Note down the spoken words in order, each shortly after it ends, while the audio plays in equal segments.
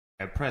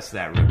Press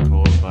that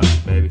record button,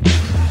 baby.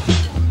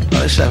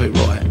 Let's have it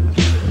right.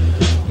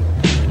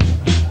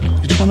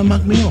 You're trying to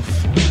mug me off.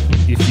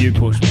 If you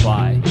push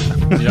play, you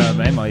know what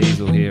I mean? My ears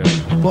will hear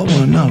it. What I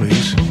want to know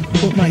is,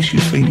 what makes you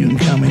think you can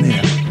come in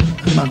here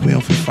and mug me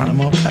off in front of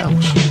my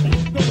pals?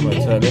 Am I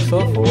turn this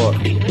off or what?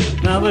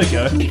 No, let it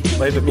go.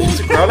 Leave the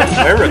music running.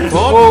 We're recording.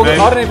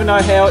 Well, I don't even know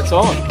how it's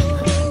on.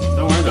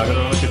 Don't worry about it, I got it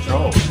under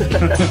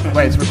control.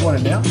 Wait, it's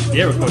recording now?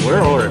 Yeah,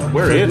 recording.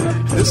 We're in.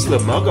 This is the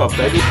Mugg Off,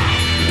 baby.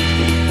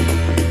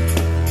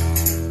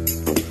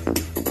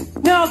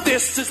 Now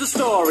this is the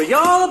story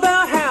all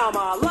about how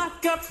my life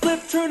got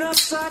flipped, turned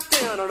upside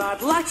down. And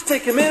I'd like to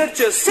take a minute,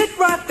 just sit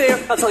right there.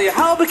 I'll tell you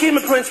how I became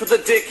a prince with a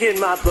dick in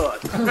my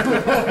butt.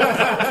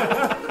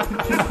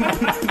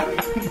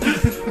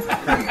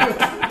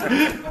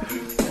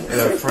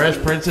 The Fresh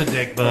Prince of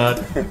Dick,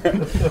 bud.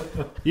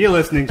 You're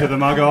listening to the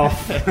Mugg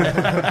Off.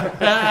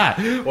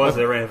 Was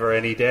there ever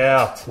any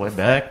doubt? We're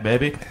back,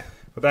 baby.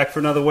 We're back for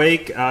another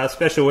week,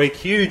 special week,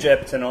 huge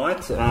ep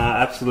tonight,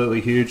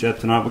 absolutely huge ep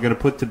tonight. We're going to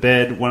put to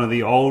bed one of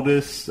the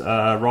oldest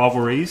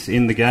rivalries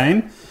in the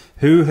game.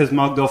 Who has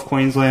mugged off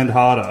Queensland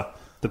harder,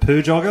 the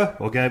poo jogger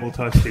or Gable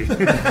Toasty?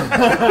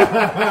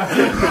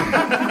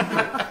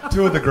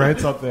 Two of the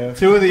greats up there.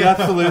 Two of the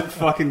absolute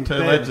fucking Two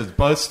legends,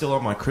 both still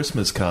on my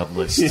Christmas card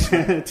list.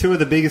 Yeah, two of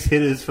the biggest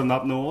hitters from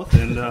up north,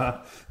 and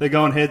they're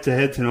going head to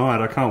head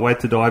tonight. I can't wait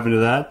to dive into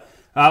that.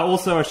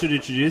 Also, I should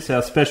introduce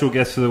our special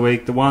guest for the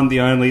week, the one, the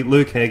only,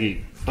 Luke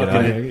Heggie.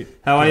 G'day.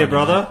 How are you,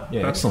 brother?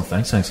 Yeah, excellent.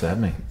 Thanks for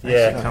having me.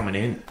 Yeah, for coming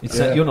in.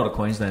 You're not a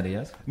Queenslander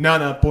yet?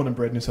 No, born and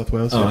bred in New South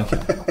Wales. Oh, Yeah.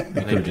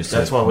 okay.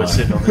 That's why we're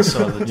sitting on this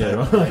side of the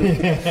table.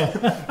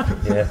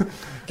 yeah.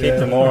 Keep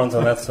the morons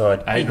on that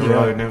side. 8 in a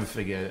row, never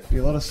forget it.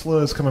 A lot of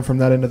slurs coming from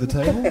that end of the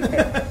table.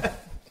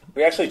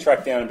 We actually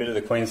tracked down a bit of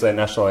the Queensland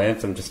national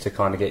anthem just to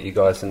kind of get you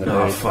guys in the mood.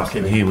 Oh,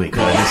 fucking here we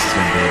go. This is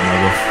going to be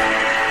another.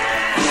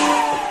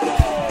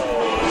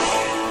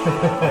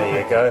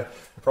 There you go.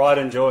 Pride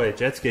and joy,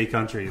 jet ski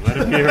country. Let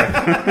them hear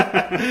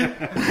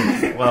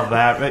it. Love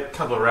that. A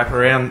couple of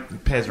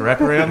pairs of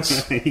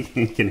wraparounds.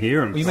 You can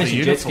hear them. Well, you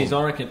mentioned jet skis.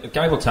 I reckon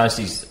Gable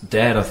Toasty's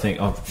dad, I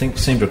think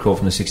seemed to recall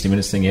from the 60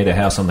 Minutes thing, he had a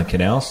house on the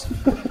canals.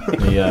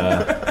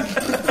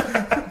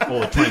 All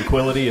the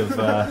tranquility of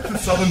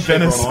Southern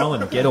Venice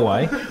Island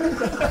getaway,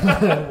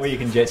 where you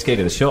can jet ski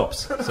to the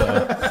shops.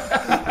 So.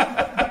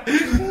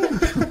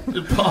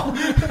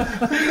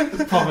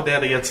 Popping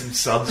down to get some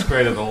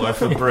sunscreen and a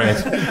loaf of bread.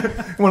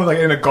 One of like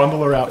in a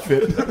gondola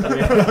outfit.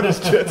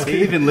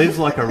 He even lives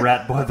like a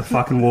rat by the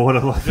fucking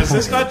water. Does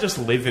this guy just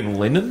live in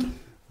linen?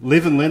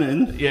 Live in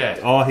linen? Yeah.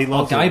 Oh, he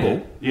loves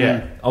Gable?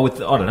 Yeah. I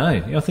don't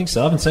know. Yeah, I think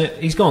so. I haven't seen.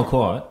 He's gone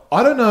quiet.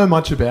 I don't know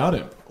much about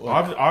him.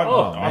 I'm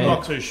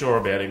not too sure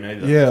about him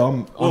either. Yeah,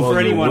 Well, for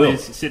anyone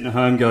who's sitting at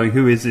home going,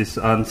 who is this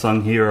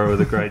unsung hero of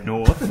the Great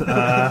North?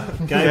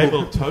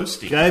 Gable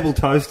Toasty. Gable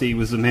Toasty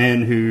was the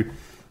man who,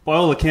 by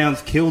all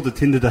accounts, killed the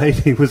Tinder date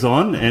he was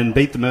on and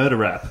beat the murder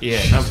rap.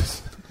 Yeah.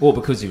 Well,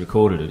 because he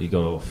recorded it, he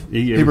got off.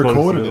 He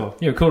recorded it.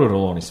 He recorded it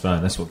all on his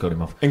phone. That's what got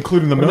him off.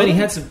 Including the I murder? mean, he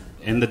had some...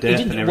 And the death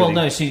and everything. Well,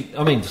 no,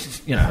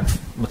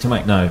 to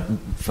make no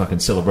fucking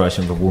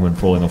celebration of a woman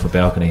falling off a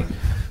balcony,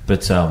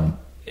 but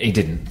he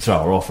didn't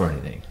throw her off or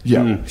anything.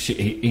 Yeah.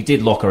 He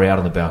did lock her out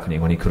on the balcony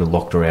when he could have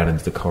locked her out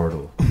into the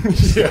corridor.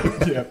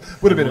 yeah.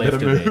 Would have been a better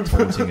move.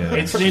 Taunting her.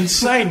 It's an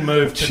insane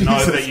move to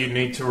know that you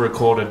need to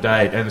record a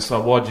date, and it's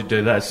like, why'd you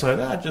do that? So,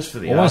 just for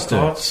the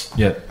archives.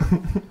 Yeah.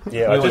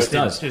 Yeah, He always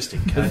does. Just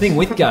in case. The thing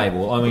with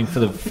Gable, I mean, for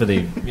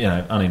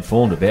the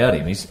uninformed about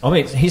him,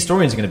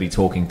 historians are going to be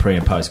talking pre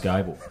and post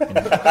Gable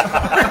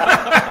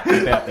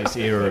about this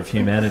era of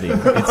humanity.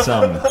 It's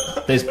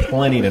there's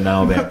plenty to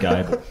know about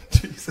Gable.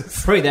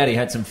 Jesus. Pre that, he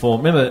had some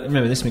form.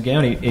 Remember this,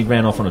 McGowan? He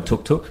ran off on a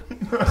tuk-tuk.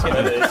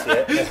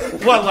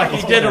 Well, like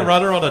he did a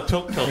runner on a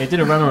tuk-tuk. He did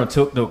a run on a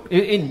tuk-tuk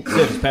in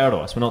Surfers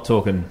Paradise. We're not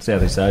talking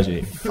Southeast Asia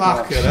here.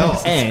 Fuck it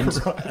hell. And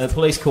the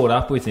police caught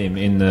up with him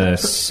in the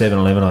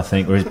 7-Eleven, I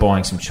think, where he's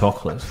buying some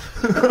chocolate.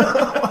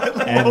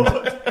 And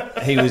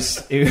he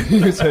was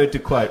heard to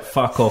quote,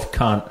 "Fuck off,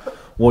 cunt.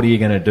 What are you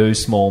going to do,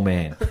 small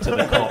man?" to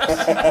the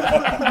cops.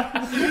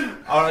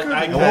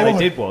 And what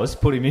they did was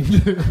put him in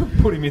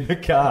the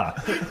car.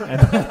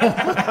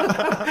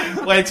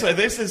 Wait, so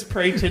this is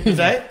pre-Tinder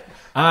date?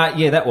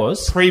 Yeah, that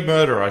was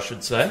Pre-murder, I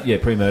should say. Yeah,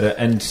 pre-murder,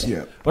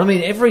 but I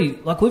mean,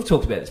 we've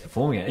talked about this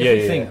before.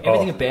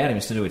 Everything about him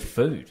is to do with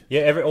food.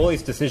 Yeah, all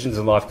his decisions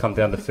in life come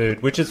down to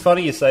food, which is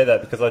funny you say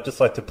that because I'd just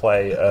like to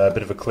play a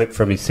bit of a clip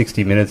from his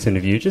 60 Minutes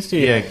interview, just so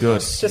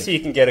you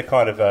can get a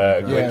kind of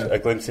a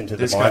glimpse into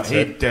this the guy.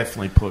 mindset. He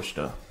definitely pushed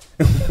her.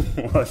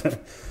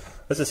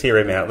 Let's just hear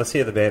him out. Let's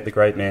hear the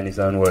great man, his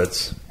own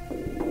words.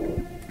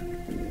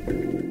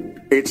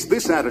 It's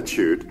this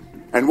attitude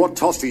and what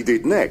Tosti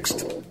did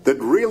next that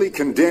really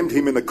condemned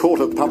him in the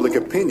court of public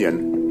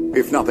opinion,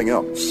 if nothing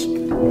else.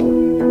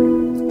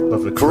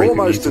 For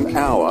almost an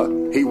hour,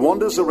 he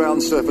wanders around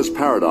Surfers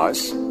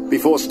Paradise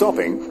before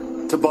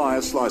stopping to buy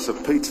a slice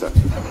of pizza.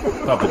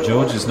 Papa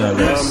George is no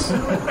less.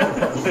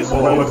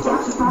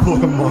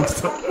 What a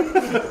monster.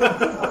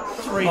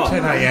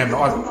 10 a.m.,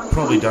 I've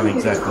probably done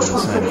exactly the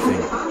same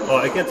thing.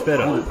 Oh, it gets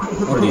better.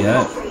 What did he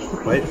have?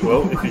 Wait,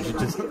 well, if you should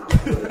just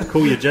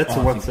cool your jets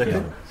for 1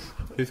 second.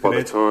 Who's By going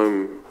the to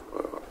time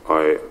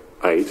I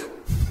ate,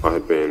 I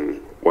had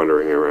been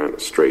wandering around the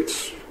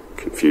streets,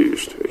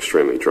 confused,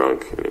 extremely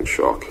drunk and in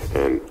shock,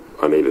 and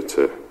I needed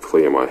to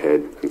clear my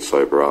head and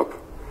sober up.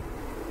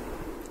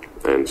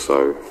 And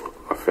so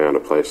I found a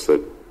place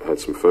that had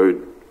some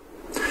food.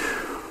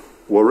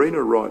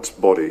 Warina Wright's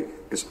body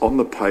is on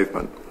the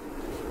pavement.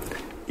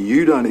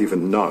 You don't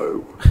even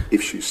know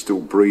if she's still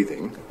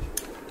breathing,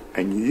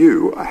 and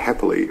you are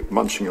happily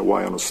munching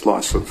away on a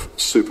slice of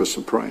Super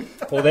Supreme.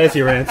 Well, there's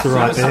your answer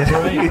right there.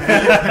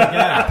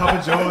 Yeah.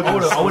 Papa George.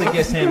 I would have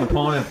guessed ham and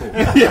pineapple.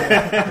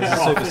 It's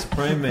a Super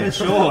Supreme, man.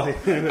 Sure.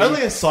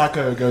 Only a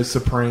psycho goes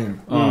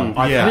supreme.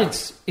 I mean,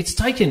 it's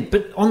taken,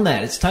 but on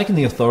that, it's taken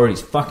the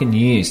authorities fucking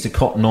years to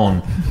cotton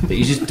on that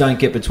you just don't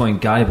get between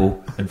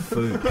Gable and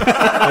food.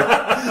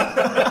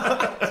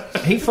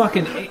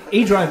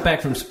 He drove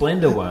back from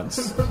Splendor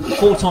once,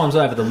 4 times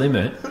over the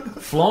limit,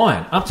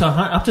 flying up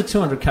to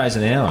 200 k's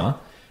an hour,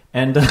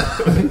 and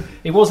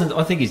he wasn't.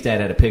 I think his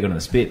dad had a pig on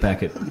a spit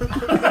back at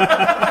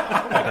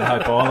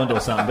Hope Island or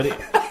something. But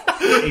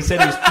he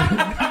said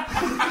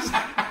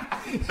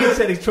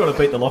he's trying to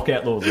beat the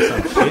lockout laws or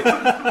some shit,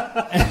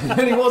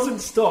 and he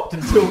wasn't stopped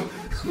until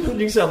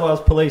New South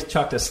Wales Police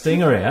chucked a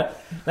stinger out.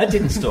 That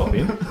didn't stop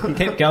him. He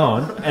kept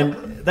going,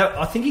 and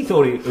I think he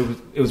thought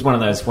it was one of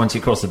those once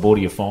you cross the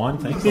border you're fine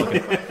things,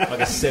 like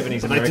a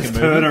 70s American They just movie.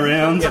 turn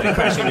around. Yeah, they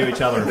crash into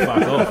each other and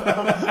fuck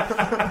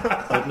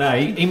off. But no,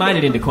 he made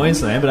it into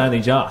Queensland, but only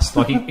just.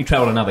 Like he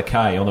travelled another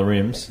K on the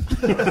rims.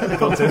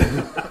 Got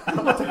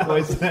to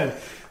Queensland.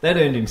 That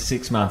earned him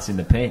 6 months in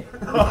the pen.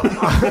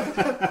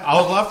 I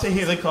would love to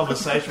hear the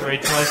conversation where he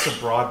tries to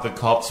bribe the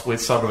cops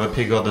with some of the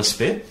pig on the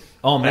spit.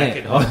 Oh, Back man.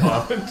 in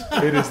Ireland.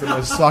 It is the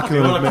most We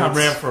succulent want of to come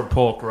meats. round for a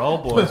pork roll,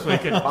 boys. We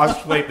can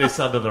sweep this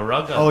under the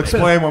rug. I'll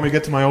explain when we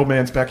get to my old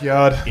man's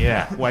backyard.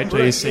 Yeah, wait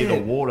till you see the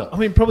water. I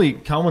mean, probably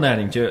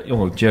culminating...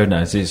 Jared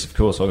knows this, of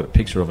course. I've got a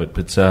picture of it,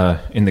 but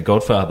in The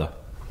Godfather.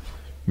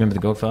 Remember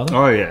The Godfather?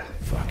 Oh, yeah.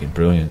 Fucking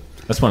brilliant.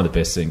 That's one of the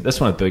best things. That's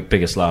one of the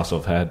biggest laughs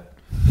I've had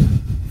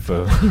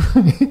for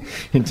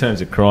in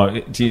terms of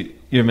crime. Do you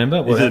remember?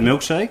 Is it a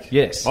milkshake?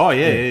 Yes. Oh,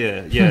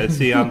 yeah. It's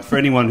the, for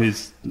anyone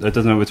that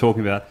doesn't know what we're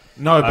talking about.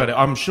 No, but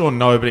I'm sure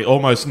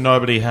almost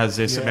nobody has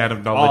this amount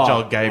of knowledge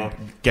on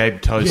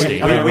Gabe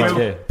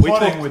Toasty.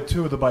 Plotting with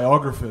 2 of the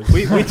biographers.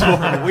 We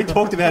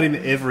talked about him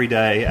every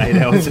day, 8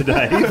 hours a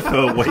day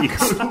for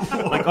weeks.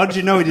 Like, oh, did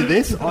you know he did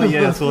this? Oh,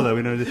 yeah, I saw that.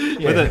 We know this.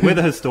 Yeah. We're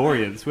the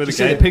historians. We're Did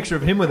the you see the picture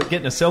of him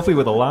getting a selfie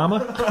with a llama?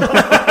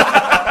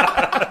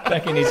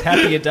 Back in his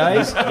happier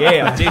days?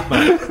 Yeah, I did,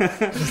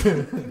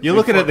 mate. You're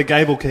looking at the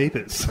Gable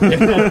keepers.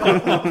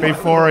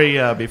 before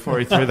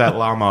he threw that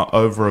llama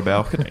over a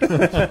balcony.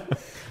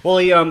 Well,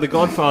 The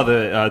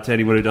Godfather, to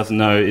anyone who doesn't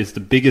know, is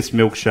the biggest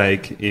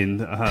milkshake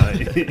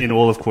in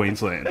all of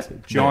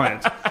Queensland.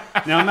 Giant.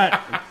 Now,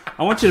 Matt,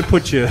 I want you to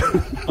put your...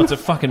 Oh, it's a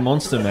fucking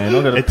monster, man.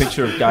 I've got a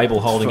picture of Gable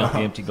holding up the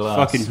empty glass.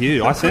 Fucking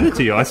huge. I sent it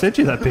to you. I sent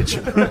you that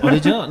picture. Oh,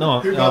 did you? No.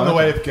 Who got in the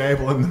way of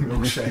Gable and the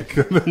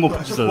milkshake? More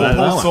pictures of that.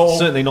 No, Saul.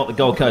 certainly not the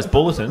Gold Coast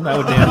Bulletin. They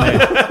were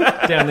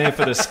down there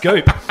for the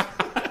scoop.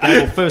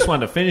 Gable, first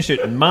one to finish it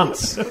in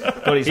months.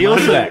 Got his He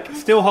money also back.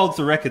 still holds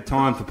the record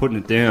time for putting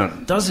it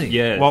down. Does he?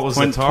 Yeah. What was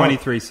the time?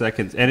 23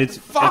 seconds. And it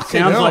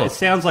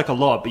sounds like a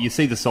lot, but you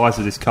see the size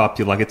of this cup,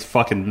 you're like, it's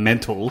fucking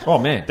mental. Oh,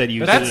 man.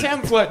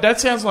 That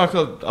Sounds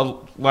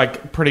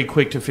like pretty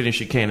quick to finish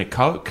a can of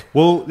Coke.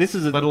 Well, this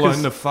is Let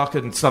alone the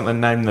fucking something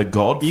named The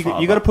Godfather.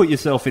 You got to put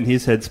yourself in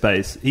his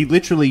headspace. He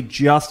literally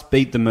just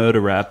beat the murder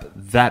rap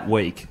that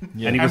week,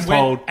 and he was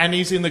told. And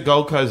he's in the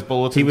Gold Coast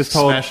Bulletin. He was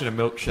told smashing a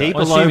milkshake.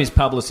 I assume his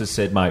publicist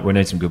said, mate, we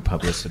need some good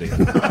publicity.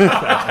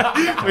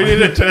 We need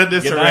to turn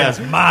this Your around.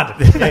 name's mud.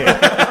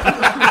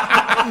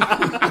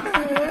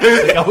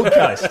 The Gold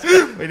Coast.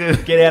 We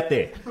need Get out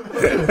there.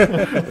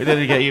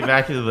 to get you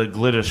back into the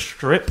glitter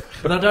strip.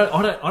 But I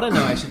don't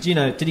know actually. Do you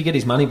know? Did he get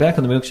his money back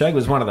on the milkshake? It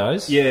was one of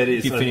those. Yeah, it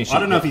is. You finish I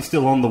don't know if he's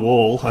still on the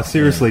wall. I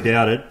seriously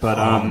doubt it. But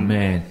Oh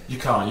man, You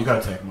can't. You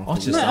got to take them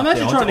off.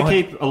 imagine trying to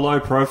keep a low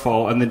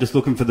profile and then just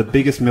looking for the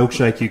biggest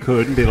milkshake you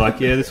could and be like,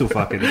 yeah, this will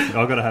fucking. I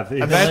got to have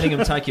this. And then letting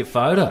him take your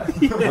photo.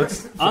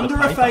 Under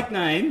a fake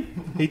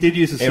name, he did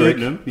use a Eric.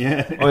 pseudonym.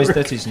 Yeah. Oh,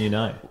 that's his new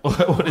name.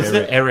 What is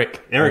it?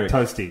 Eric. Eric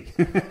Toasty.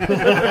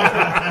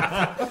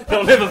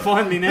 They'll never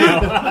find me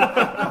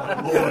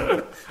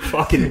now.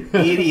 Fucking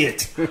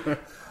idiot.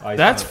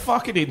 That's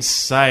fucking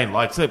insane.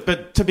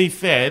 But to be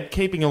fair,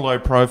 keeping a low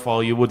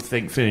profile, you would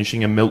think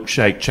finishing a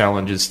milkshake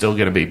challenge is still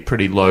going to be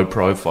pretty low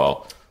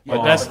profile.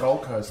 Like, That's the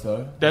Gold Coast,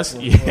 though. That's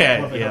What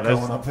have they got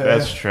going up there?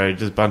 that's true.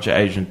 Just a bunch of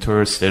Asian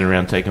tourists standing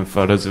around taking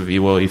photos of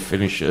you while you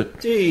finish it.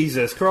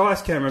 Jesus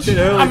Christ, Cameron, a bit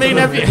early. I mean,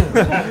 have you?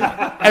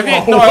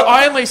 No,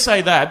 I only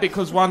say that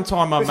because one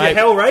time my mate,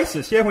 hell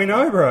racist. Yeah, we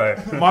know, bro.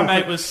 my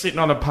mate was sitting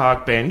on a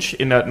park bench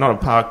not a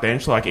park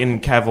bench, like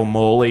in Cavill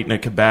Mall, eating a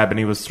kebab, and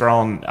he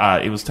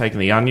was taking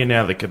the onion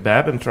out of the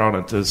kebab and throwing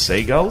it to the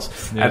seagulls,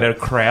 and a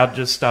crowd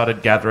just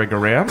started gathering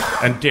around,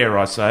 and dare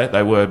I say it,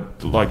 they were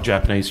like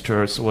Japanese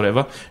tourists or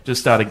whatever, just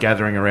started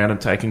gathering around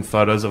and taking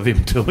photos of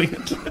him doing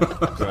it.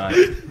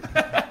 Right.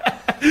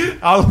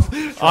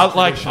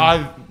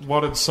 I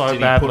wanted so Did he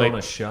badly. put on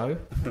a show?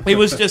 He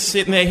was just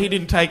sitting there. He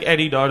didn't take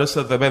any notice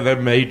of them, and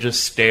then me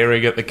just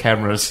staring at the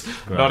cameras.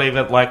 Great. Not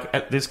even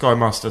this guy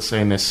must have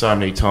seen this so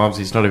many times.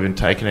 He's not even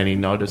taken any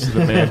notice of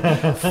the man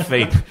They're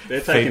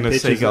taking feeding the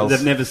pictures. seagulls.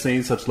 They've never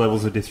seen such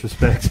levels of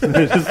disrespect.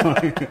 They're just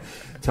like,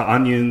 to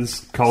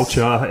onions,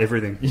 culture,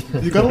 everything.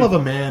 You gotta love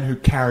a man who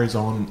carries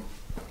on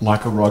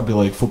like a rugby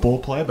league football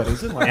player, but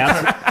isn't like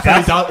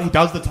he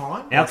does the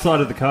time Outside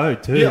of the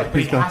code, too. Yeah,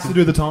 but he has to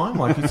do the time.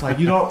 Like it's like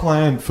you're not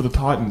playing for the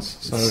Titans.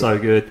 So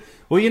good.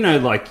 Well,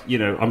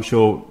 I'm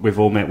sure we've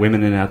all met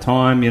women in our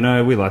time. We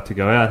like to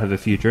go out, have a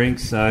few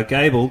drinks.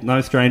 Gable,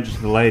 no stranger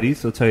to the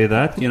ladies, I'll tell you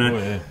that.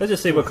 Let's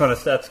just see what kind of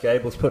stats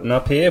Gable's putting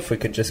up here. If we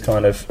could just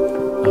kind of...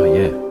 Oh,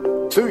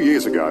 yeah. 2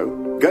 years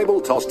ago,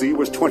 Gable Tosti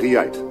was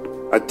 28,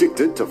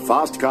 addicted to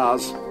fast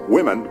cars,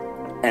 women,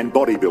 and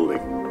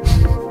bodybuilding.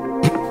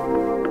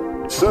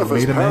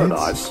 Surfers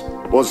Paradise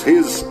was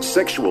his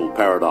sexual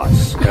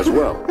paradise as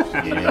well.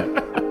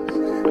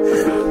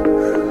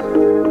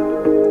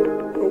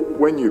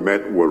 When you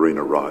met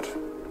Warina Wright,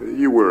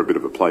 you were a bit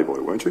of a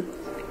playboy, weren't you?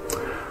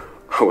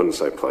 I wouldn't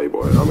say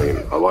playboy. I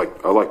mean, I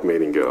like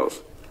meeting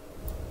girls.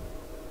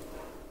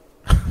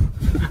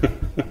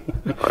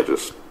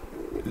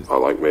 I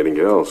like meeting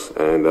girls,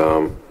 and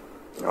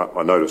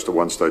I noticed at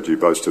one stage you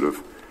boasted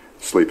of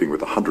sleeping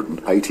with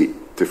 180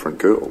 different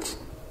girls.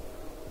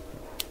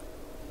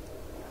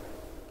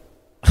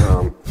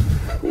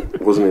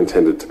 Wasn't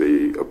intended to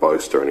be a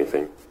boast or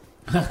anything.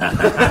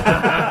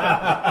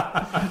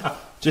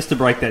 Just to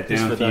break that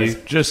down for you.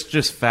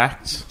 Just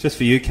facts. Just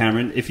for you,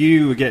 Cameron. If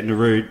you were getting a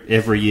root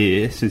every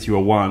year since you were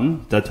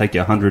 1, that'd take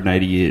you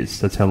 180 years.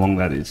 That's how long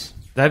that is.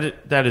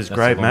 That is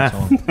great math.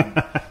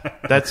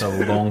 That's a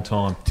long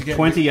time.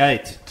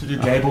 28. To do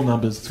Gable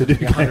numbers. To do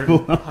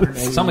Gable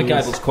numbers. Some of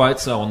Gable's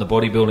quotes, though, on the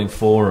bodybuilding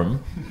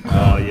forum.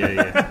 Oh,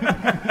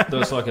 yeah. There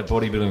was like a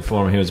bodybuilding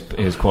forum. He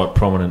was quite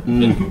prominent.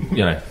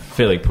 And,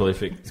 fairly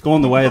prolific. It's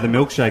gone the way of the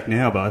milkshake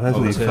now, bud,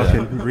 hasn't he?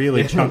 Fucking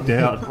really chunked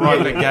out.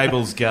 Right to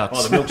Gable's guts.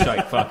 Oh, the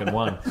milkshake fucking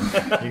won.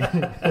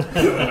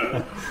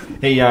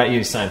 He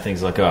was saying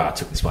things like, I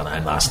took this one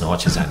home last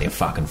night. She's only a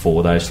fucking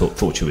 4 days.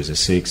 Thought she was a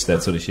 6.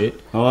 That sort of shit.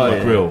 Oh, like,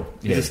 yeah. Real.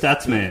 He's a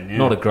stats man. Yeah.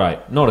 Not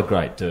a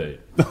great dude.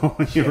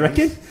 You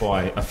reckon?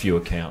 By a few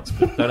accounts.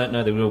 But they don't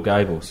know the real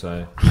Gable,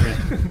 so...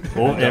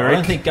 Or I Eric.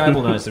 don't think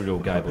Gable knows the real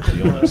Gable, to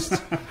be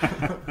honest.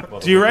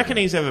 Do you reckon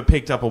he's ever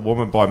picked up a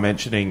woman by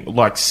mentioning,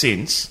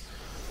 since...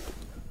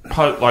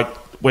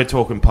 we're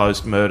talking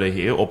post-murder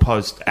here, or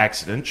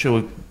post-accident,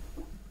 I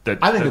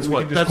think that's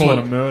what call it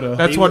a murder.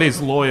 That's what his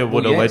lawyer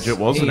would allege it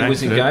was, an accident. He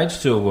was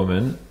engaged to a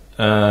woman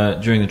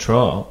during the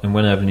trial and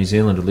went over to New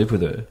Zealand to live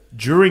with her.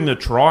 During the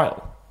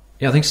trial?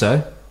 Yeah, I think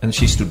so. And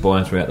she stood by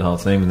him throughout the whole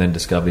thing and then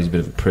discovered he's a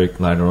bit of a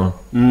prick later on.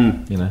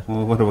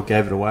 Well, what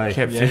gave it away?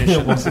 Kept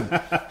finishing.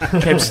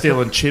 Kept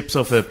stealing chips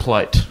off her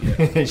plate.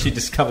 And she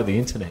discovered the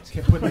internet.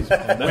 Kept putting his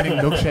winning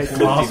milkshake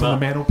glass on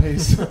the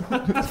mantelpiece.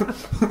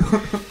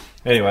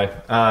 Anyway,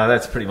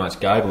 that's pretty much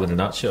Gable in a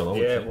nutshell.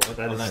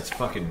 That's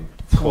fucking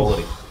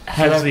quality.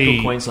 Has he,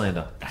 good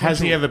Queenslander. Has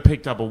he ever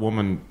picked up a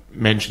woman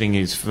mentioning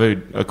his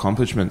food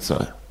accomplishments,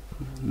 though?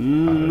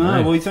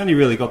 No, well, he's only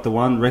really got the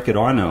one record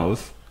I know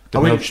of. The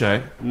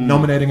milkshake.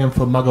 Nominating him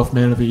for Mugg Off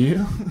Man of the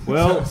Year?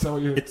 Well,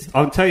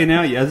 I'll tell you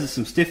now, there's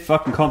some stiff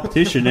fucking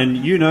competition, and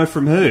you know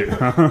from who.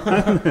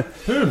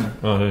 Whom?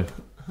 Oh, who?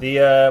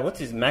 The, what's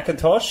his,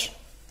 Macintosh?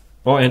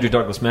 Oh, Andrew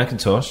Douglas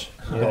McIntosh.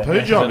 Yeah. The poo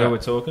Is that who jogger. we're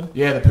talking?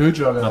 Yeah, the poo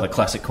jogger. Another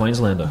classic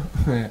Queenslander.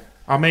 Yeah.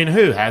 I mean,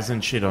 who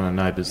hasn't shit on a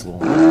neighbour's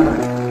lawn?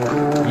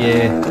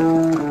 Yeah.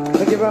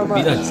 Thank you very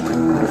much.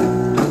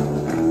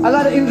 I'd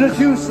like to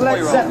introduce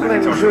Led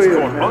Zeppelin to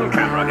you. On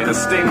camera in a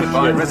sting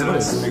by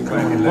residents.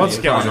 What's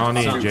going on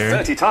here, Jerry?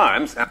 30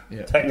 times.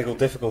 Technical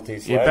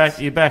difficulties. You're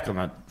back on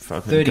that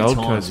fucking 30 Gold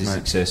times Coast, is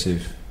mate.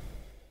 excessive.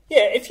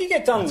 Yeah, if you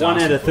get done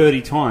 1 out of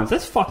 30 times,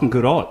 that's fucking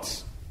good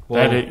odds.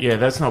 Well,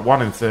 that's not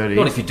 1 in 30.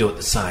 not if you do it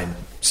the same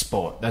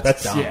spot.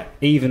 That's dumb. Yeah,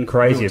 even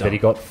crazier that he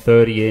got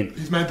 30 in.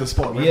 He's made the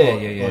spot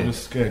record. Yeah.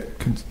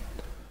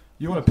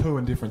 You want to poo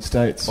in different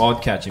states.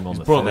 I'd catch him on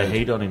the brought third. the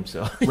heat on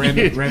himself.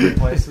 Random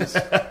places.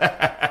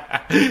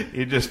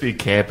 You'd just be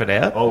camping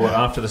out. Oh, well,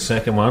 after the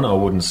second one, I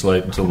wouldn't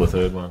sleep until the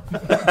third one.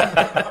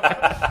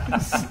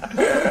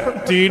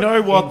 Do you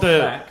know what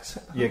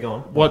yeah, go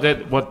on. what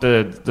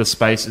the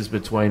spaces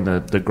between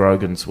the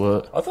Grogans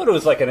were? I thought it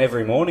was like an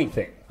every morning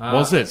thing.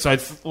 Was it? So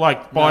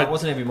No, it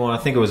wasn't every morning.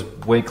 I think it was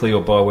weekly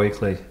or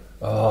bi-weekly.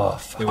 Oh,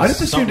 fuck. I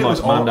just assumed it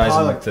was on Mondays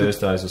and like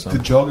Thursdays or the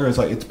something. jogger is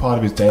like it's part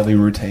of his daily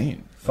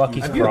routine. Fuck,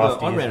 he's Have you ever,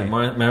 crafty. I ran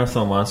a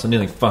marathon once. I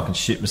nearly fucking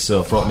shit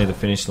myself right near the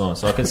finish line,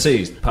 so I can see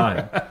his pain.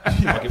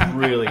 Like it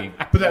really,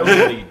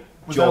 really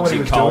was that jogs what he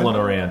your was colon doing?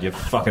 around. You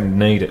fucking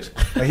need it.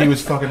 Like he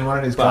was fucking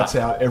running his guts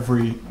out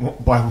every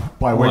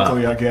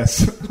bi-weekly, I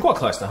guess. It's quite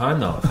close to home,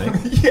 though. I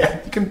think.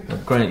 Yeah, you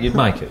can. You'd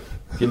make it.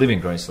 You live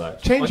in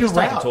Greenslade. Change your He's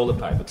taking route. toilet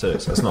paper too,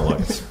 so it's not like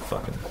it's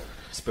fucking.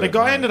 The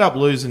guy ended up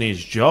losing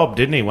his job,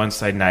 didn't he? Once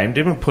they named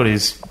him and put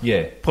his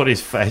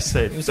face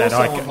there. was That,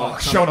 also on,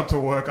 like, Showing up to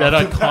work. that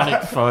after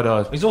iconic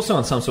photo. He's also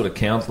on some sort of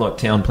council, like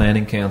town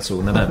planning council,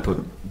 and they don't put,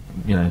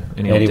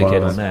 any old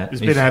dickhead on that. He's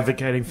been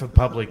advocating for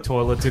public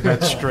toilets in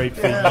that street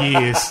for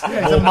years.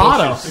 It's a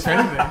martyr, if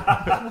anything.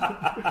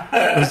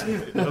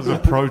 It was a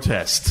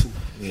protest.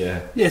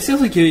 Yeah. Yeah, it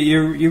sounds like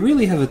you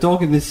really have a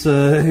dog in this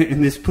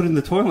put in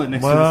the toilet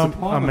next to Well,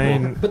 the I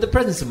mean, But the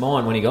presence of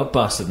mind when he got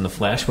busted and the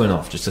flash went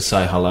off just to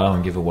say hello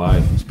and give a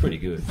wave was pretty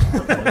good.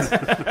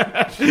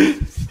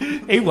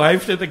 he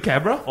waved at the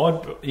camera.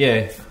 He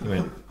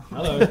went,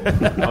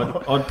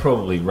 hello. I'd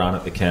probably run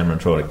at the camera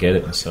and try to get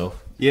it myself.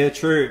 Yeah,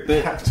 true.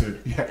 But Have to.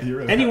 Yeah, you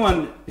really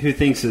anyone who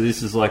thinks that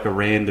this is like a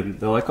random,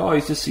 they're like, oh,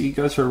 he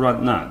goes for a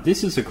run. No,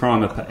 this is a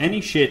crime of any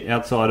shit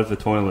outside of the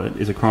toilet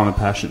is a crime of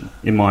passion,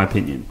 in my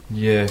opinion.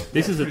 Yeah.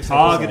 This is a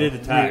targeted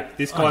attack.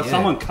 This guy, yeah.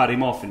 someone cut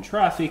him off in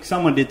traffic.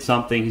 Someone did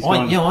something. He's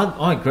gone,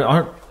 I agree.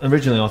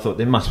 Originally, I thought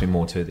there must be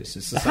more to this.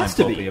 It's the There same has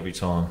to be. property every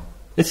time.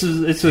 It's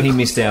He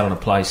missed out on a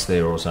place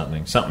there or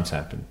something. Something's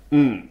happened.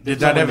 Did that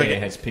Someone ever there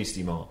has pissed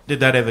him off.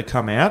 Did that ever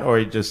come out, or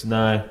he just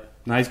No.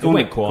 No, he's It gone,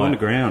 went quiet. gone to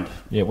ground.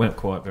 Yeah, it went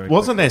quite very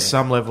wasn't there quickly.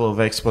 some level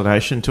of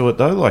explanation to it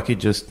though? Like he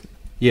just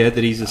Yeah,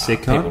 that he's a sick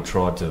People cunt.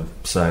 tried to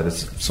say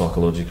that's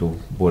psychological,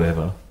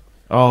 whatever.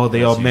 the old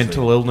usually-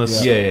 mental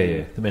illness.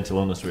 Yeah. The mental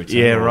illness routine.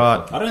 Yeah,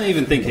 right. I don't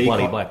even think The he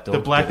bloody copped, black dog. The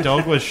black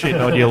dog was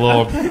shitting on your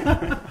lawn.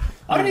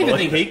 I don't even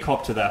think he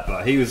copped to that,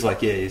 but he was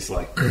like, yeah, he's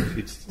like,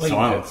 it's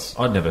silence.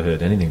 I'd never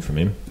heard anything from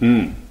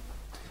him.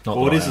 Not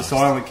Well, it that is I a asked.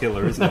 silent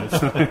killer, isn't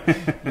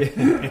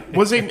it?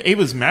 Was he? He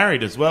was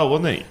married as well,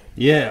 wasn't he?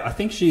 Yeah, I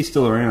think she's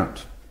still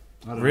around.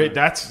 I don't know.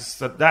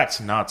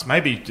 That's nuts.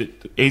 Maybe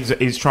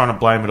he's trying to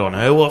blame it on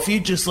her. Well, if you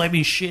just let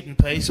me shit in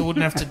peace, I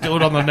wouldn't have to do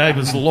it on the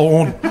neighbour's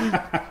lawn.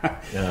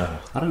 Yeah.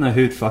 I don't know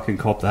who'd fucking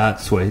cop that,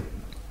 sweet.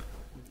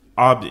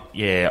 I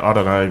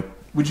don't know.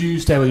 Would you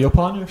stay with your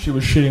partner if she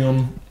was shitting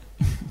on?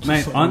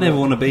 Mate, I never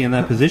want to be in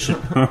that position.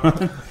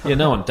 Yeah,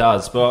 no one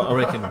does, but I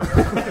reckon.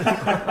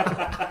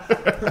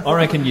 I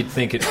reckon you'd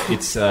think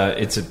it's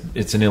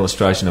an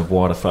illustration of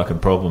wider fucking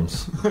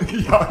problems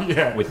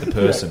yeah. with the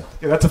person.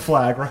 Yeah, that's a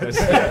flag, right?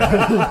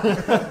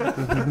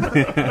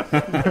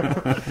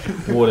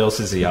 What else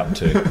is he up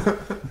to?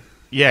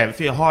 Yeah,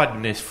 if you're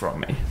hiding this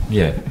from me,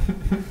 Yeah.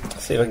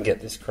 See if I can get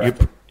this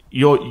crap.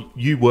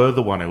 you were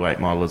the one who ate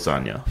my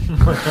lasagna.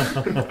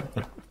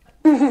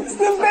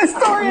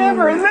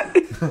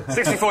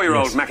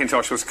 64-year-old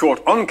Macintosh was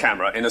caught on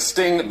camera in a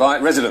sting by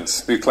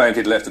residents who claimed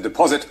he'd left a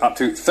deposit up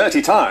to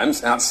 30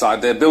 times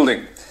outside their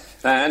building.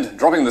 And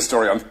dropping the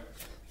story on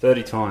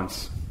 30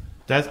 times.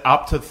 That's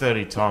up to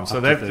 30 times. So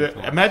Up to 30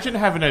 times. imagine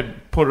having to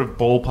put a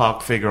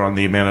ballpark figure on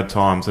the amount of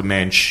times a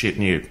man shit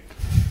in you.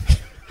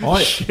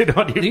 Shit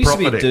on your There used to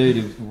be a property.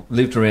 dude who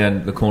lived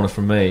around the corner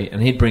from me,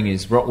 and he'd bring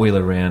his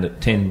Rottweiler around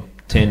at 10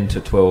 to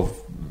 12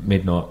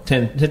 midnight,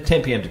 10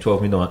 p.m. to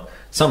 12 midnight,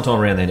 sometime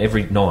around then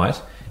every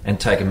night, and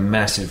take a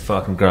massive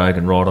fucking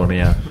Grogan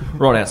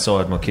right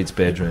outside my kid's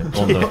bedroom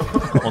on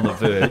the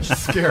verge.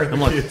 Scaring I'm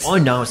the like, kids. I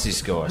know it's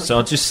this guy. So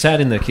I just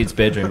sat in the kid's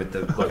bedroom with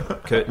the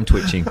curtain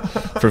twitching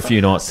for a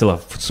few nights till I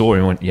saw him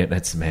and went, yeah,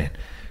 that's the man.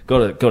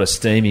 Got a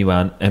steamy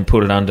one and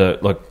put it under,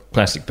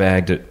 plastic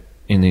bagged it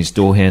in his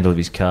door handle of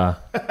his car.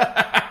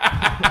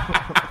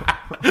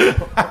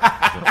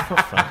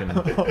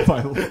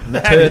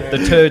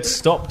 The turd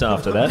stopped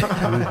after that.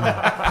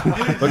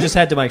 I just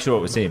had to make sure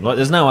it was him.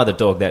 There's no other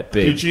dog that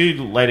big. Did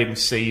you let him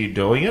see you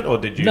doing it, or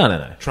did you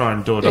No. try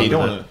and do it you under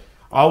don't the...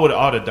 wanna-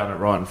 I'd have done it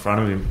right in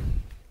front of him.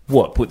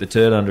 What? Put the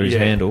turd under his Yeah.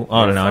 handle?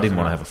 I don't know. I fucking didn't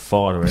want to have a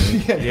fight or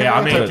anything. Yeah,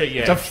 I mean,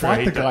 to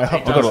fight the guy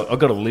up. I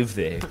got to live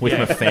there with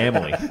my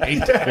family.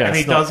 And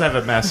he does have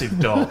a massive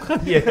dog.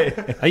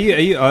 Are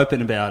you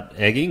open about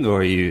egging, or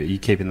are you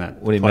keeping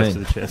that What do you close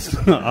mean? to the chest?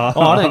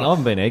 I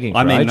haven't been egging.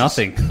 I for mean ages.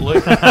 nothing.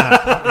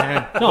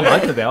 No, I'm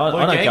open about it.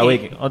 I don't go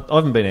egging. egging. I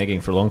haven't been egging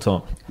for a long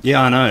time.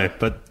 Yeah, I know,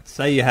 but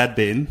say you had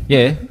been.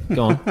 Yeah,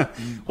 go on.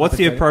 What's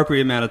the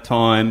appropriate amount of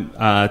time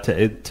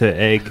to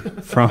egg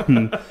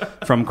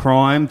from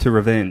crime to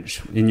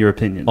revenge, in your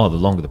opinion? Oh, the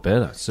longer the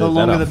better. Serve The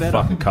longer that up the better.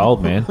 Fucking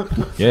cold, man.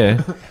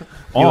 Yeah.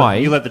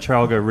 You let the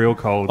trail go real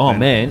cold. Oh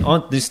then.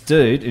 man, this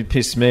dude who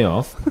pissed me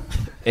off.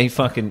 He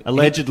fucking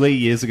Allegedly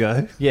years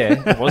ago.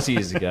 Yeah, it was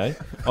years ago.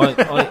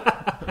 I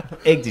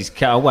egged his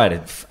car. I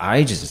waited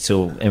ages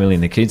until Emily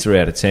and the kids were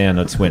out of town.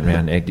 I just went round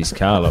and egged his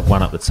car,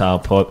 one up the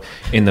tailpipe,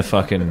 in the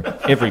fucking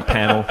every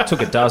panel.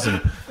 Took a dozen.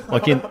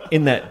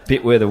 In that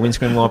bit where the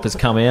windscreen wipers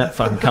come out,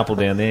 fucking couple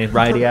down there,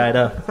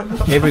 radiator,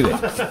 everywhere.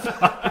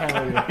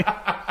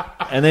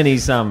 And then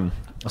he's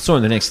I saw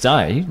him the next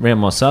day around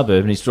my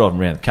suburb, and he's driving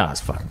around the car.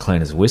 It's fucking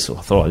clean as a whistle.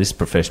 I thought, this is a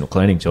professional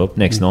cleaning job.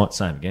 Next night,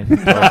 same again.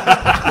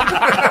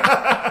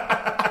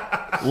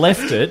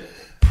 Left it.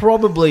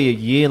 Probably a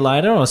year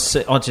later, I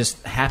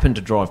just happened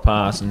to drive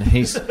past, and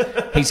he's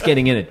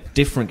getting in a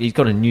different. He's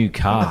got a new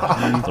car.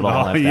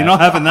 You're not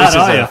having that,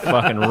 are you? This is a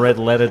fucking red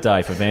letter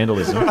day for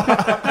vandalism.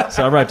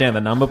 So I wrote down the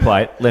number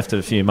plate, left it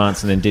a few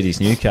months, and then did his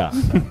new car.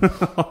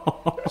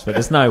 So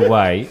there's no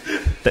way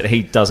that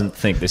he doesn't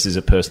think this is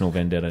a personal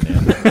vendetta now.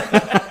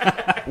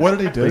 What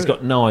did he do? He's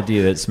got no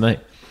idea that it's me.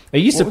 He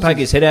used to poke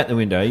his head out the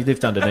window. He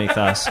lived underneath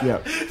us. Yeah.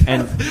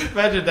 And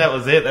Imagine that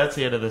was it. That's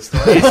the end of the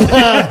story.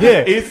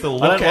 yeah, He used to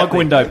look I don't at like me.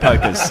 window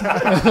pokers.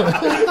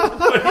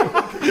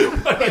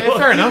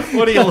 Fair enough.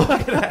 What are you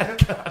looking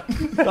at?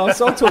 I've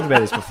talked about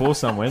this before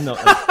somewhere.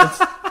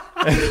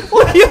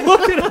 What are you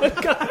looking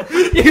at?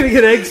 You're going to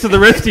get eggs for the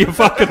rest of your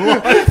fucking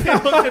life. You're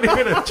looking at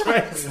him at a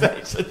train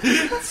station.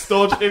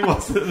 Staunching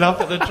wasn't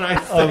enough at the train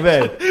station. Oh,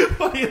 man.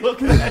 What are you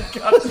looking at,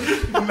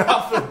 guys?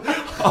 Nothing.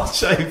 I'll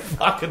show you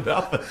fucking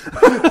nothing.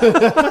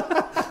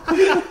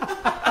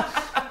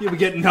 You'll be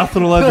getting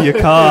nothing all over your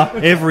car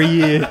every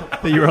year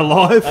that you're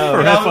alive. I'm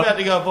about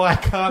to go buy a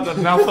car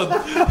and nothing.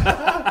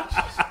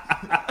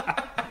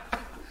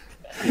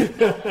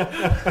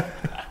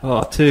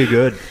 Oh, too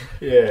good.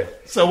 Yeah.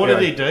 So what did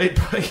he do?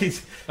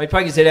 He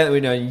poked his head out the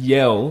window and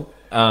yell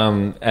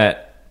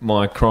at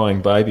my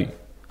crying baby.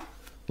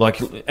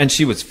 And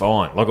she was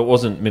fine. Like, it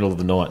wasn't middle of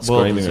the night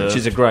screaming. deserved.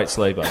 She's a great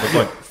sleeper. It was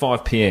like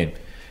 5 p.m.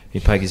 He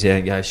poked his head out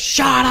and goes,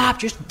 "Shut up,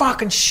 just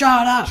fucking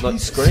shut up." Like,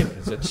 screaming.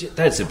 It's like, shit,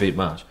 that's a bit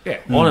much. Yeah.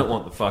 I don't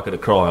want the fucker to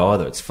cry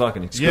either. It's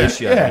fucking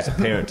excruciating as a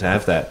parent to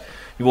have that.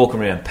 You walk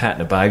around patting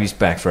a baby's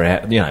back for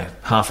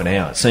half an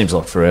hour. It seems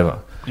like forever.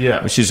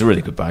 Yeah. Which is a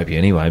really good baby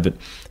anyway. But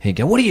he'd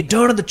go, "What are you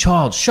doing to the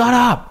child? Shut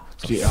up."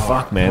 Like,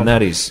 fuck, man,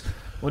 that is...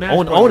 I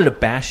wanted to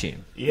bash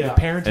him. Yeah.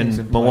 Parenting's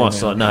And my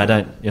wife's like, "No,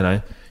 don't, you're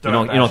not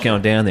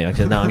going down there." I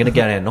said, "No, I'm going to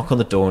go down, knock on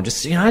the door, and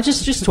just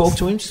talk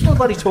to him. Just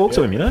bloody talk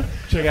to him,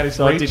 Check out his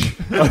So I reach. Check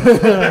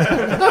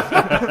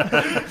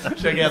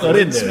out the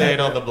wingspan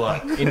on the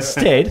block.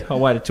 Instead, I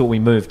waited till we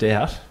moved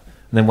out, and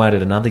then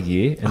waited another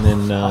year, and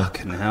then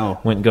Fucking hell.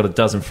 went and got a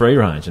dozen free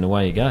range, and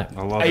away you go.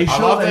 I love Are you it.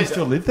 sure they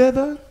still live there,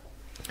 though?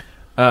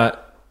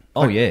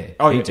 Oh yeah, he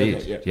yeah, did.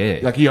 okay,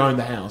 Yeah. Like, he owned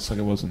the house, like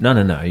it wasn't... No,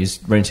 he's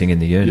renting in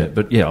the unit. Yeah.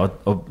 But yeah,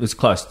 I was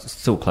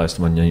still close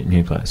to my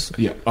new place.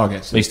 Yeah, okay.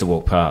 I used to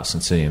walk past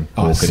and see him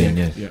Oh, walking sick. in.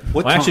 Yeah. Yeah.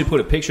 What I time- actually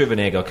put a picture of an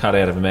egg I cut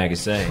out of a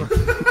magazine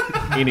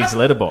in his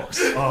letterbox.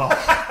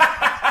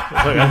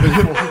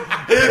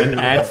 An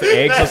ad for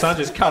eggs or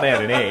something. Just cut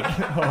out an egg.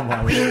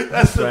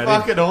 That's the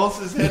fucking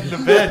horses heading to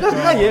bed.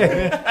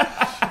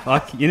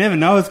 Like, you never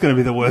know it's going to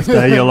be the worst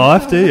day of your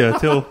life, do you?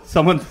 Until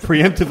someone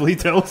preemptively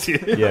tells you.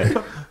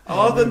 Yeah. I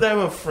love that they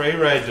were free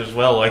range as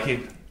well. Like,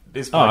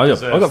 this Oh, I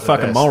deserves got the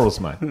fucking best. morals,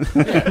 mate.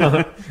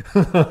 No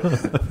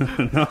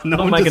Not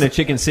one making just- a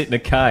chicken sit in a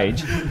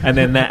cage and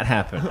then that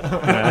happen.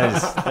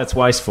 That's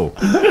wasteful.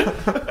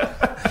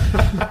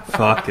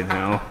 Fucking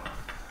hell.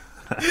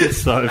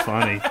 It's so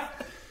funny.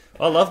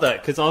 I love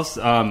that because I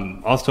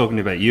was talking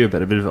about you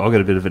about I've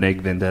got a bit of an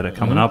egg vendetta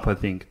coming up, I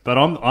think. But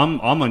I'm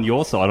on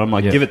your side. I'm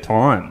like, give it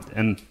time,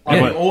 and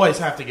You always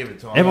have to give it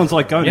time. everyone's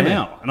like, go Yeah.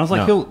 now, and I was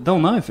like, No. they'll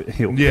know if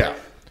he'll. Yeah.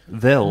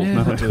 They'll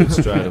Yeah, know. do it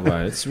straight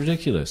away. It's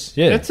ridiculous.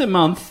 Yeah. It's a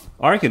month.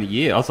 I reckon a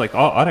year. I was like,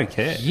 I don't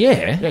care.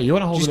 Yeah. Yeah, you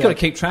wanna hold just it got to out.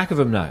 keep track of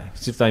them now.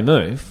 Because if they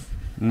move,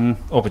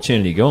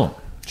 opportunity gone.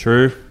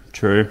 True.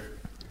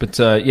 But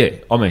yeah,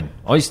 I mean,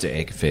 I used to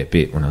egg a fair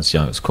bit when I was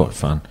young. It was quite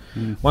fun.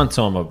 One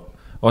time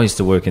I used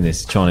to work in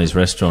this Chinese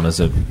restaurant as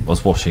I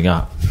was washing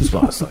up. I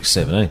was like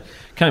 17.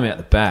 Came out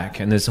the back,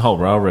 and there's a whole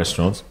row of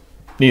restaurants.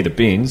 Near the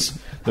bins,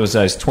 there was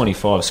those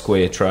 25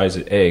 square trays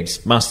of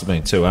eggs. Must have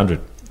been 200,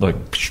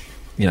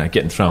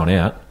 getting thrown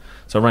out.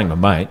 So I rang my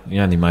mate, the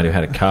only mate who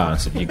had a car, and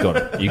said, "You got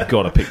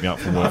to pick me up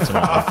from work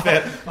tonight."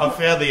 I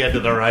found the end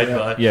of the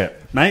rainbow. Yeah,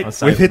 Mate, I'd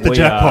say we've hit the we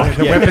jackpot.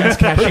 are- yeah, weapons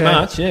cache. pretty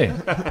much.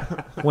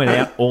 Yeah, went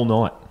out all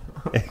night,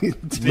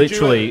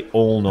 literally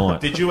all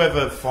night. Did you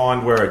ever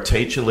find where a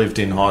teacher lived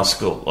in high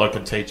school? Like a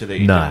teacher that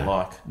you didn't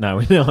like? No,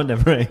 I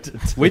never entered.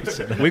 We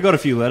got a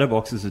few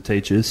letterboxes of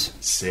teachers.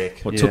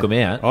 Sick. What Yeah. took them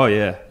out? Oh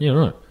yeah, Yeah,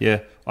 right. yeah.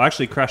 I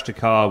actually crashed a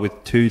car with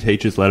 2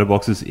 teachers'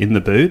 letterboxes in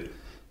the boot.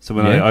 So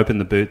when I Yeah.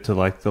 opened the boot they're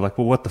like, well,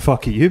 what the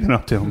fuck have you been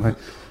up to? I'm like,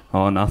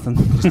 oh, nothing.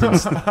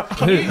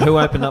 Who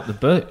opened up the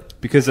boot?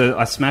 Because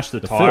I smashed the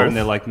tyre filth? and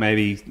they're like,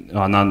 maybe,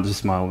 oh, no,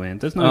 just my old man.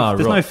 There's no Oh,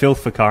 right. filth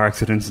for car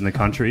accidents in the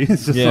country.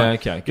 It's just Yeah, like,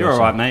 okay, you're gotcha. all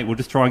right, mate. We'll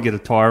just try and get a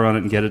tyre on it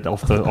and get it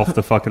off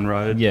the fucking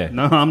road. Yeah.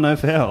 No harm, no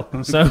foul.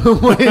 So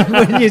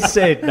when you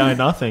said no,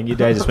 nothing, your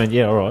dad just went,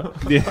 "Yeah, all right."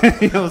 Yeah,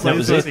 I was like,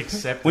 was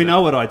it's it. like, we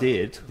know what I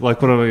did.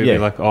 Like, what am I going to Yeah. be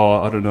like?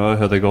 Oh, I don't know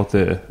how they got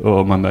there.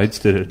 Oh, my mates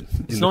did it.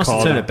 It's nice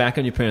to turn it back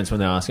on your parents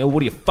when they ask, "Oh, what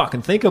do you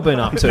fucking think I've been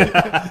up to?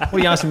 What are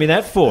you asking me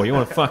that for? You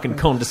want to fucking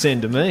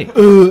condescend to me?"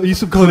 Are you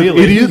some kind of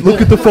idiot?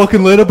 Look at the fucking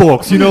fucking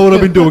letterbox. You know what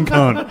I've been doing,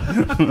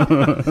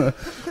 cunt.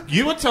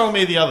 You were telling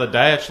me the other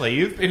day, actually,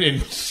 you've been in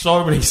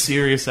so many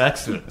serious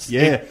accidents.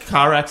 Yeah.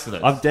 Car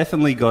accidents. I've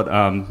definitely got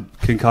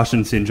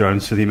concussion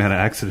syndromes for the amount of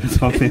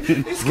accidents I've been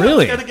in. This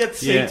Really? guy's going to get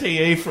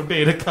CTE from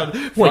being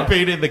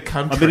being in the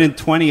country. I've been in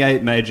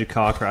 28 major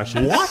car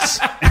crashes. What?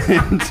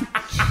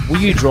 Were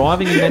you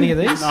driving in many of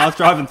these? No, I was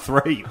driving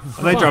 3.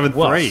 I've been driving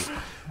Well, 3.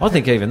 I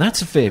think even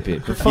that's a fair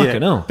bit. But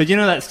fucking hell. But you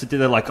know that's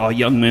they're like, oh,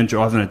 young men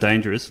driving are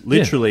dangerous.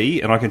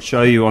 Literally, and I can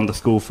show you on the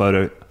school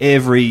photo,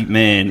 every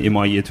man in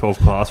my year 12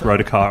 class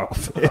rode a car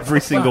off. Every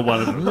single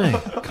one of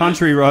them.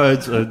 Country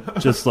roads are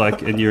just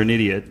like, and you're an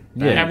idiot.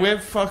 Yeah. And we're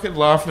fucking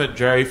laughing at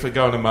Jerry for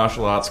going to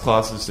martial arts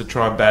classes to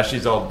try and bash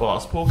his old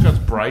boss. Poor cunt's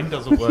brain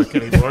doesn't work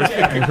anymore. He's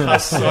been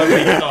concussed so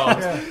many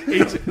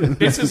times.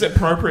 This is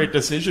appropriate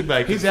decision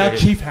making. He's our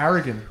Chief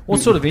Harrigan. What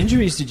sort of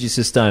injuries did you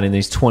sustain in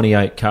these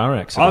 28 car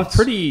I accidents? was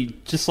pretty,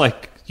 just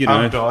like, you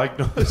know.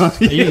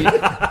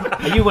 Undiagnosed.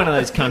 Are you one of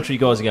those country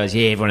guys who goes,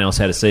 yeah, everyone else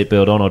had a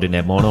seatbelt on, I didn't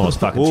have mine, I was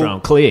fucking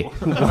throwing clear.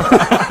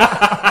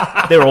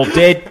 They're all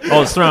dead, I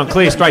was throwing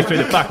clear straight through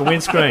the fucking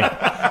windscreen.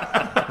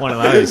 One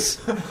of those.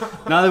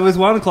 No, there was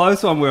one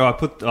close one where I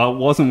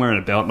wasn't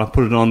wearing a belt and I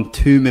put it on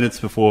 2 minutes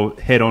before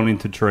head on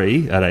into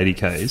tree at 80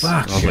 k's.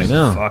 Fuck, I was like,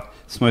 no. fuck.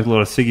 Smoked a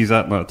lot of ciggies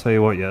that night, I'll tell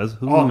you what, Yaz.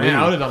 Oh, man,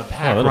 I would have done a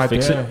pack that'll right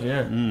fix there.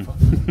 Yeah.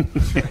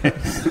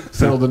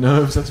 Settle the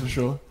nerves, that's for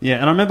sure. Yeah,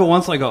 and I remember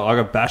once I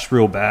got bashed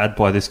real bad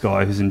by this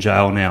guy who's in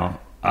jail now.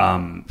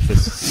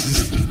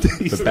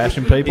 For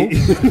bashing people?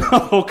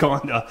 No,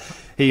 kinda.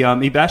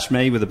 He bashed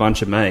me with a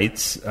bunch of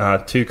mates,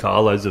 2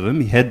 carloads of them.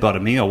 He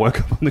headbutted me. I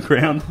woke up on the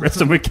ground. The rest of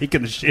them were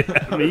kicking the shit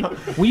out of me.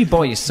 Were you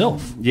by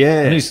yourself?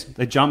 Yeah, And who's-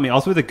 they jumped me. I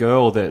was with a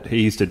girl that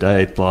he used to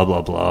date, blah,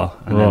 blah, blah.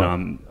 And Right.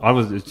 then I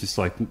was just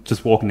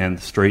walking down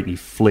the street and he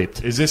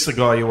flipped. Is this the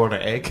guy you want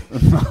to egg?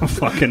 Oh,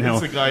 fucking hell.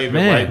 It's the guy you've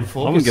been Man, waiting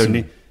for. I wouldn't go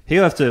near.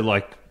 He'll have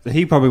to,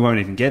 he probably won't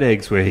even get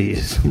eggs where he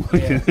is.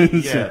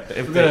 Yeah,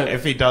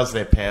 if he does,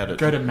 they're powdered.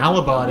 Go to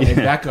Malabar to egg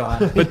that guy.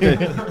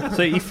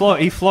 So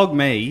he flogged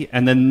me,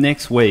 and then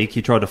next week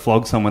he tried to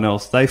flog someone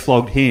else. They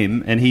flogged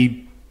him, and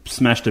he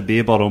smashed a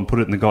beer bottle and put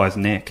it in the guy's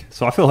neck.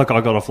 So I feel like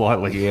I got off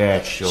lightly.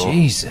 Yeah, sure.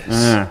 Jesus.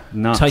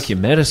 Nuts. Take your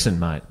medicine,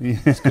 mate.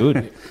 It's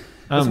good.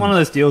 It's one of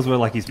those deals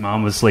where his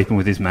mum was sleeping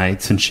with his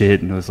mates and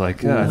shit, and it was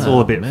like, it's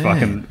all a bit man.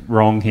 fucking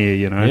wrong here,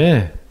 you know.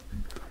 Yeah.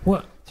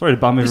 What? Sorry to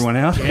bum everyone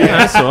out. Yeah,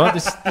 that's all right.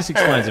 This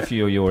explains a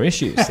few of your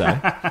issues, though.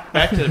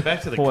 Back to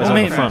the Always car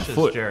on the front crashes,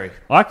 foot. Jerry.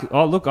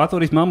 Look, I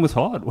thought his mum was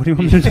hot. What do you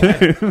want me to do?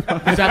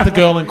 Is that the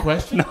girl in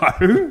question? No.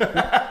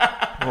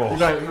 He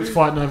was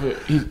fighting over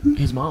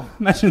his mum.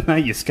 Imagine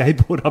that, you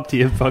skateboard up to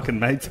your fucking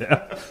mate's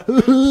house.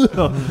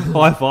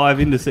 High five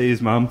in to see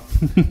his mum.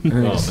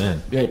 Oh,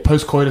 man. Yeah,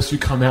 post-coitus, you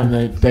come out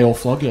and they all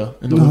flog you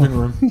in the living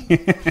room.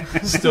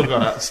 Still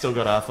got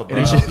half a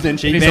bar. Then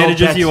she His old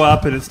manages dad's- you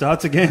up and it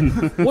starts again.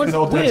 His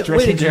old Where dad's did you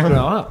dressing grow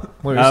gown. up?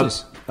 Where is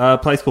this? A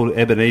place called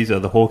Ebenezer,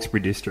 the Hawkesbury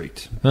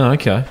district. Oh,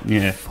 okay.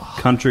 Yeah.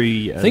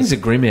 Country. Things are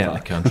grim out in the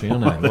country,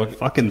 aren't they? Like,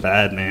 fucking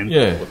bad, man.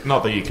 yeah.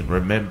 Not that you can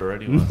remember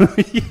anyway.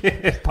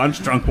 Yeah,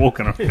 punch drunk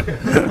walking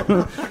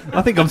around.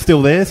 I think I'm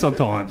still there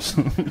sometimes.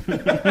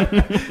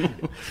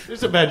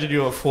 Just imagine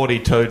you at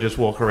 42 just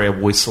walk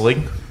around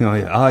whistling. Oh,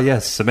 yeah. Oh,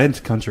 yes,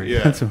 cement country.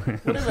 Yeah. That's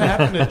Whatever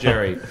happened to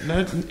Jerry?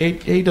 No,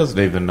 he doesn't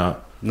even know.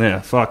 yeah,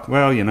 fuck.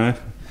 Well, you know.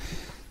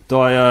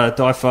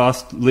 Die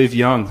fast, live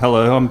young.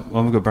 Hello,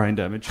 I've got brain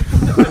damage.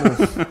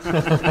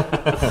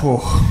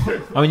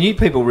 I mean, you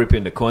people rip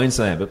into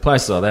Queensland, but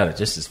places like that are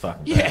just as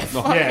fucking bad.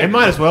 Yeah, it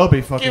might as well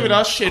be fucking Giving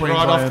us shit right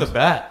off the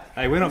bat.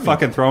 Hey, we're not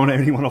fucking throwing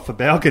anyone off the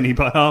balcony,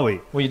 but are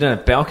we? Well, you don't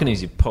have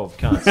balconies, you pov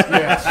cunts.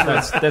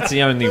 That's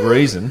the only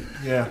reason.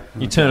 Yeah.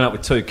 You turn up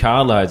with 2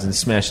 carloads and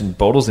smashing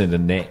bottles into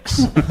necks.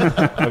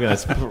 I mean,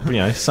 that's,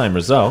 same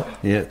result.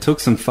 Yeah, it took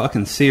some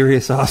fucking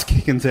serious ass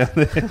kickings out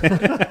there.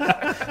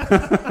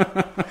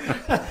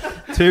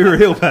 2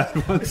 real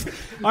bad ones.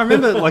 I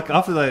remember,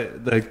 after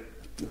the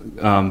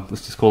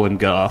let's just call him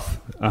Garth,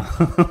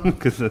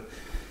 because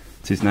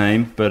it's his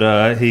name.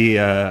 But he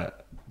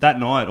that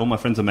night, all my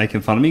friends are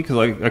making fun of me because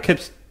I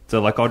kept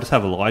I'll just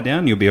have a lie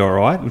down, you'll be all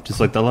right, which is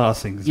the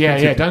last thing.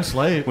 Yeah, don't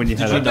sleep. When you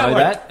Did had you know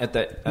that at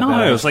that?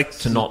 No, it was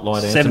to not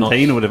lie down.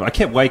 17 or whatever. I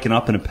kept waking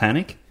up in a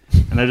panic.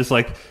 And they're just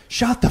like,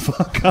 shut the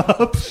fuck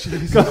up.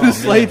 Go to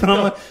sleep. And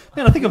I'm like,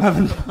 man, I think I'm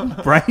having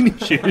brain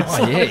issues.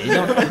 Oh, yeah, you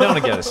don't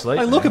want to go to sleep.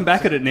 Looking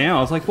back at it now,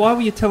 I was like, why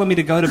were you telling me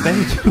to go to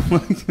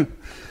bed?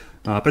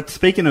 But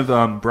speaking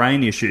of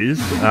brain issues,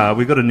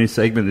 we've got a new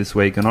segment this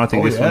week, and I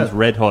think this one's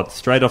red hot.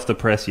 Straight off the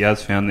press,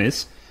 Yaz found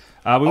this.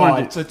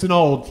 It's an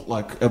old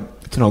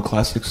it's an old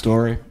classic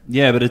story.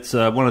 Yeah, but it's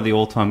one of the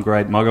all-time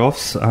great Mugg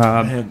Offs.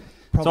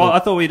 So I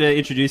thought we'd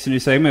introduce a new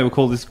segment. We'll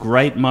call this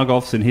Great Mugg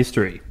Offs in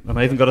History. And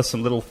I even got us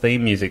some little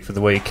theme music for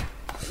the week.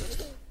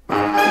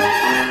 Love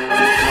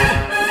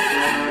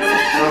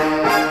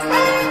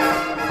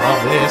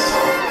this.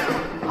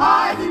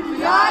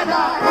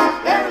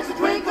 There's a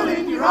twinkle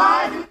in your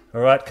eye.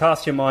 All right,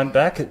 cast your mind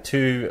back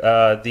to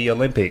the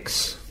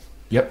Olympics.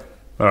 Yep.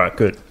 All right,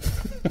 good.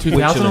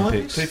 2000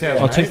 Olympics?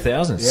 2000.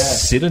 2000. Yeah.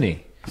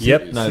 Sydney.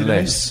 Yep. No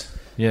less.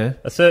 Yeah.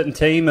 A certain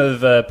team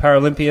of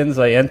Paralympians,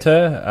 they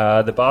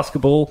enter the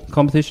basketball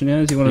competition.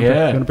 Do you want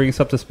to bring us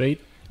up to speed?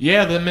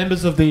 Yeah, the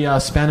members of the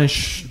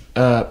Spanish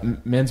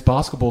men's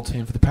basketball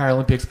team for the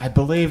Paralympics. I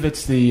believe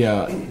it's the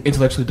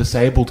intellectually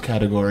disabled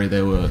category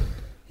they were.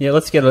 Yeah,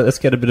 let's get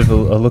a bit of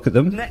a look at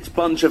them. Next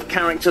bunch of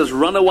characters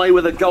run away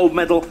with a gold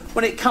medal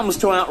when it comes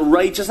to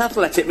outrageous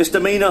athletic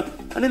misdemeanour,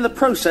 and in the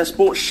process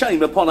brought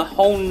shame upon a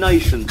whole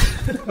nation.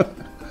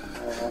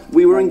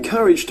 We were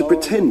encouraged to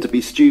pretend to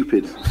be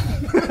stupid.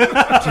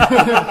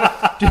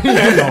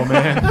 Oh,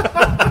 man.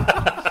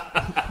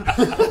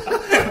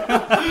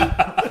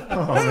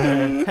 Oh,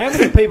 man. How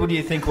many people do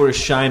you think were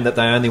ashamed that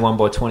they only won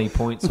by 20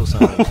 points or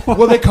something?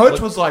 Well, their coach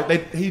was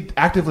like, he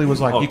actively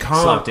was like, you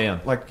can't. Slow it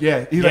down. Like,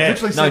 he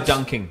literally no said,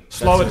 dunking.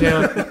 Slow it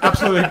down.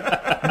 Absolutely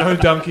no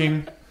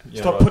dunking.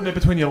 Stop putting it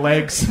between your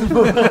legs. Spin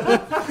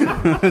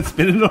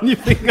it on your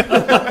finger.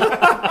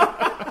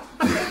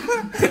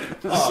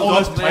 All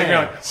those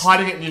playground,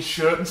 hiding it in your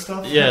shirt and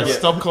stuff. Yeah,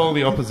 stop calling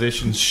the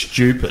opposition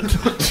stupid.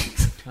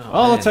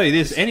 I'll tell you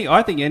this: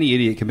 I think any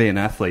idiot can be an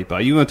athlete.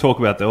 But you want to talk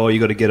about you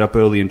got to get up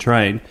early and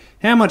train.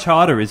 How much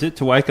harder is it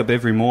to wake up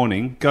every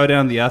morning, go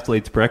down to the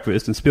athlete's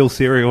breakfast, and spill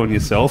cereal on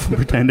yourself and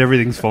pretend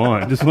everything's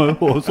fine? Just like,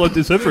 it's like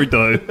this every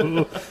day.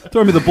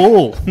 Throw me the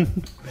ball.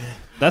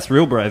 That's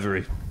real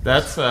bravery.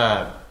 That's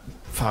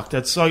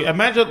That's so.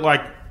 Imagine I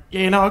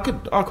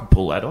could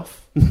pull that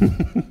off.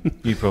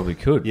 You probably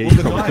could. Yeah,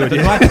 you probably could.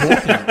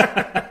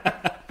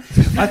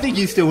 I think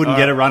you still wouldn't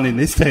get a run in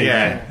this team.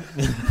 Yeah.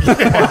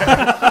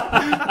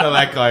 No,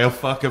 that guy will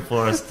fuck it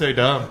for us. Too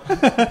dumb.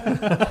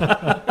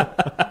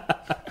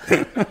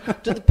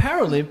 Do the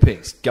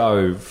Paralympics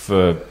go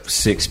for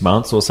 6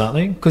 months or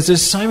something? Because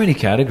there's so many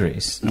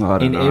categories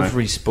in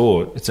every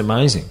sport. It's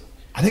amazing.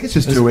 I think it's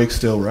just 2 weeks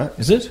still, right?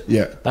 Is it?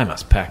 Yeah. They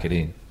must pack it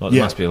in. There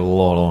must be a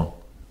lot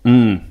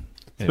on.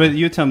 Yeah. But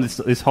you're telling me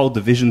this whole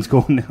division's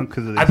gone now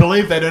because of this. I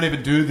believe they don't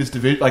even do this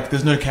division. Like,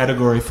 there's no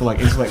category for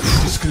intellect,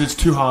 just because it's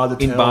too hard to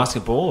tell. In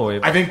basketball,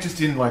 or I think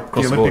just in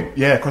across the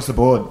Olympic, across the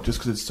board, just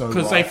because it's so.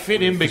 Because they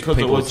fit in because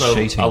it was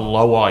a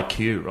low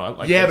IQ, right?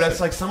 But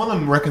it's like some of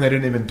them reckon they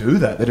didn't even do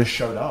that; they just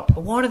showed up.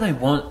 But why do they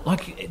want?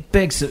 It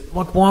begs.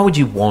 Why would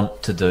you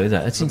want to do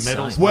that? It's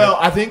insane. Well,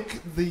 I think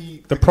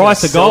the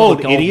price of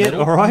gold, idiot.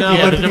 Medal? All right,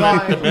 no, but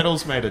the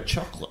medal's made of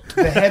chocolate.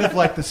 The head of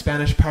the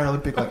Spanish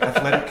Paralympic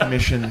Athletic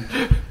Commission.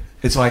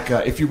 It's like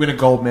if you win a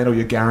gold medal,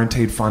 you're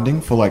guaranteed funding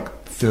for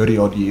 30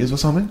 odd years or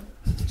something.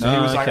 So he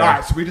was like, all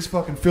right, so we just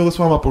fucking fill this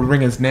one up with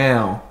ringers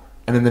now,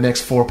 and then the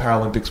next 4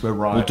 Paralympics we're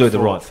right. We'll do the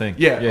right thing.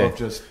 Yeah.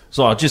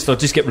 So I'll just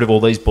get rid of all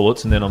these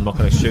bullets, and then I'm not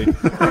going to shoot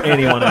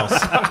anyone else.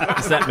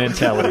 It's that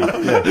mentality.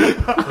 Yeah.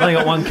 I've only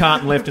got 1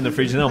 carton left in the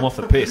fridge, and then I'm off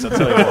the piss. I'll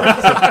tell you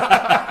what.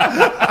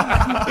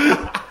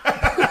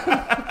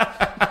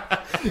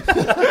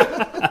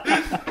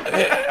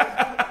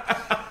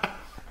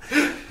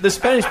 The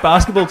Spanish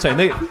basketball team,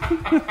 they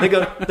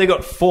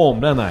got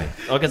formed, don't they?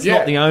 It's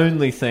not the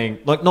only thing,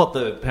 not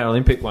the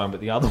Paralympic one,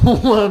 but the other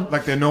one,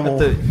 their normal,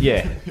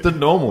 the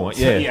normal one,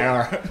 yeah.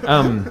 Yeah.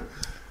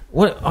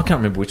 What I can't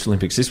remember which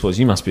Olympics this was.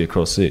 You must be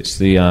across this.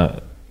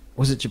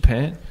 Was it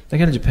Japan? They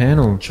go to Japan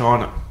or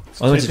China?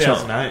 I went to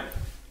 2008.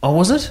 Oh,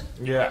 was it?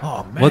 Yeah.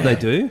 Oh man, what'd they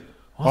do?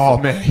 Oh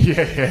man,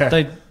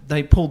 yeah.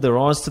 They pulled their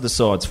eyes to the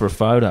sides for a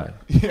photo.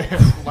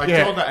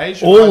 All the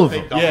Asian, all of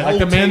them.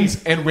 The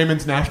men's and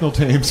women's national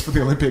teams for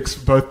the Olympics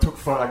both took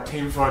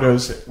team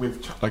photos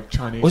with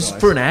Chinese. Was it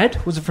for an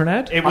ad? Was it for an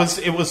ad? It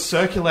was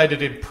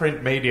circulated in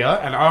print media,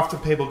 and after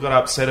people got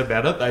upset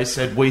about it, they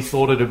said we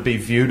thought it'd be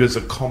viewed as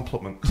a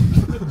compliment.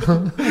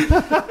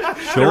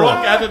 They're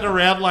all gathered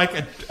around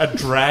a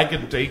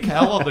dragon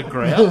decal on the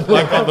ground,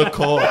 on the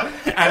court,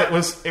 and it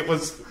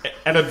was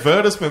an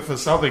advertisement for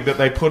something that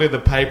they put in the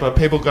paper.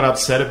 People got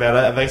upset about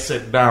it, and they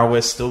said, "No,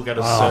 we're still going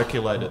to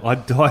circulate it." I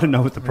don't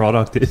know what the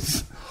product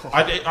is.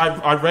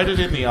 I read it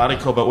in the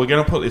article, but we're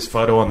going to put this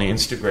photo on the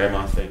Instagram,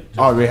 I think.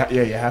 Oh, you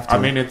have to. I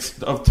mean,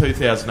 it's of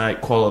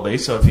 2008 quality,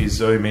 so if you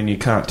zoom in, you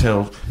can't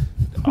tell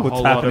a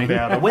whole lot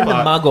about it. When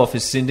the Mugg Off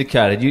is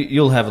syndicated,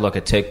 you'll have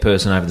a tech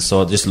person over the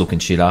side just looking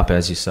shit up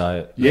as you say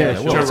it. Yeah,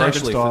 well, it's Joe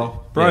actually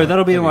style. Bro,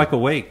 that'll be in a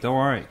week. Don't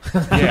worry.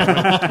 We've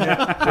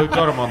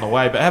got them on the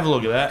way, but have a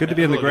look at that. Good to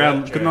be in the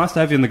ground. Good, nice to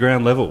have you in the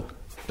ground level.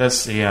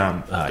 That's the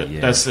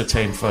that's the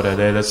team photo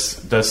there.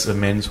 That's the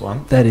men's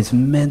one. That is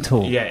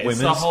mental. Yeah, it's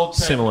Women's, the whole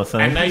team. similar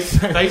thing. And they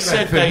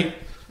said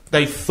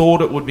they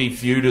thought it would be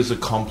viewed as a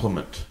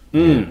compliment.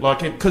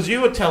 Because you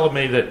were telling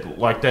me that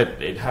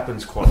that it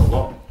happens quite a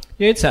lot.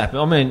 Yeah, it's happened.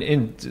 I mean,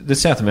 in the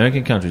South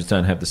American countries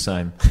don't have the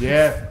same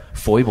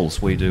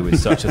foibles we do with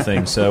such a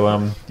thing.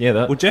 So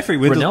Jeffrey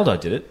Windle, Ronaldo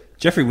did it.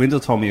 Jeffrey Windle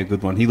told me a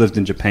good one. He lived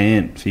in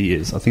Japan for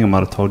years. I think I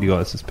might have told you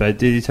guys this, but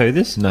did he tell you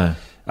this? No.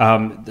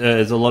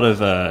 There's a lot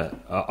of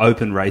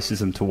open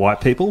racism to white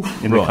people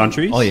in the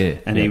countries. Oh, yeah.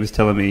 And he was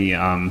telling me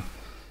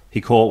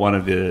he caught one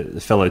of the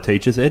fellow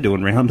teachers there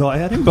doing round eye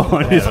at him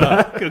behind his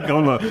back and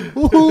going like,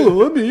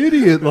 "Oh, I'm an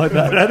idiot," like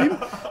that at him.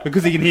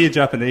 Because he can hear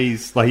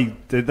Japanese.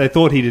 Like, they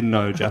thought he didn't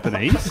know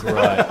Japanese.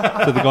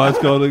 Right. So the guy's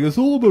going like,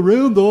 "Oh, I'm a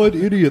round-eyed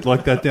idiot,"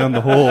 like that down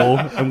the hall.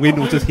 And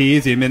Wendell just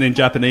hears him and in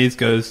Japanese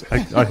goes,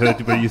 I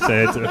heard what you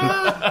said.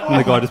 And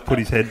the guy just put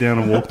his head down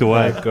and walked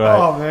away. Great.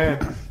 Oh,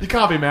 man. You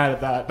can't be mad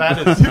at that.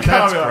 That's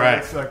great.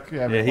 It's like,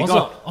 yeah,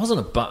 I was on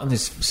a bus.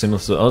 This similar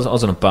story. I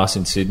was on a bus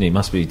in Sydney.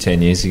 Must be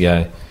 10 years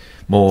ago,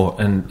 more.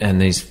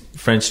 And these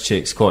French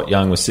chicks, quite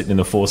young, were sitting in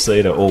the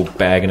 4-seater, all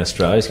bagging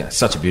Australia. It's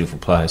such a beautiful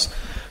place.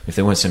 If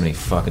there weren't so many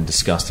fucking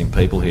disgusting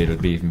people here, it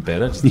would be even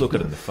better. Just look at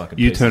them, the fucking.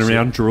 You turn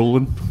around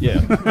drooling.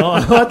 Yeah,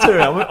 I turn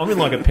around. I'm in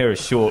like a pair of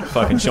short,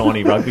 fucking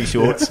shiny rugby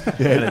shorts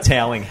and a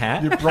toweling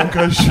hat. Your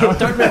Bronco shorts. I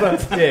don't remember.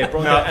 Yeah,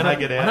 Bronco. No, and I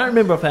don't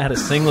remember if I had a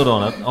singlet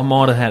on it. I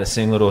might have had a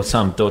singlet or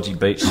some dodgy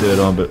beach shirt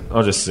on, but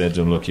I just said to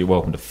them, "Look, you're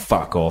welcome to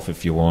fuck off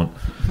if you want."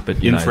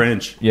 But you know,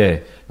 French. Yeah,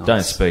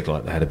 don't speak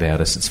like that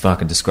about us. It's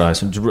fucking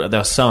disgraceful. They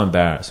were so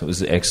embarrassed. It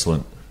was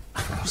excellent.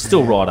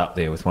 Still right up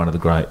there with one of the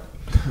great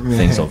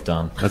things I've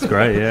done. That's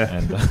great, yeah.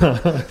 And,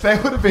 they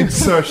would have been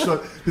so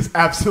short. This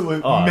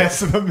absolute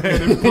mess of a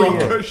man in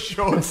Bronco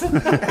shorts and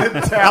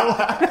towel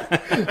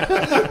hat.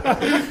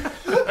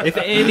 If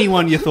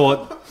anyone you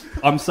thought,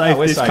 I'm safe,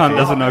 this cunt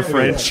doesn't know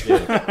French.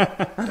 Can't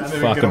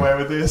even get away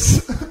with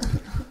this.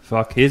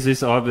 Fuck, here's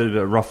this. I've had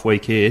a rough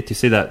week here. Do you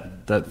see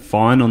that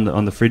fine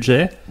on the fridge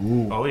there?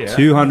 Ooh. Oh, yeah.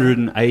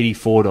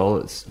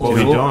 $284. What were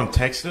you doing?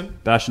 Texting?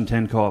 Bashing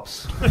 10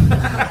 cops.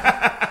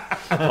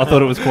 I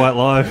thought it was quite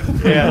low.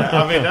 Yeah,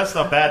 I mean, that's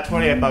not bad.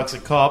 $28 a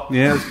cop.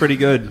 Yeah, it's pretty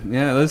good.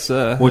 Yeah, that's...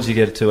 What'd you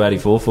get it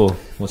 $284 for?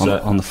 What's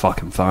that? On the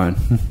fucking phone.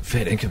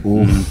 Fair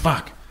income.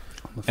 Fuck.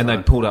 And they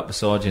pulled up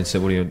beside you and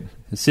said, "What are you..."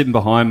 Sitting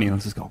behind me, and I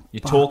was just going, "You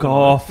talk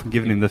off," and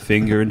giving him the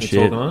finger and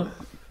shit. What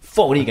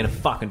are you going to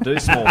fucking do,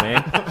 small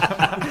man?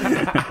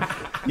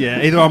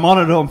 Yeah, either I'm on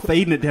it or I'm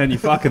feeding it down your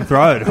fucking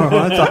throat. All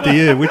right, it's up to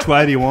you. Which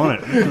way do you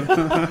want it? Did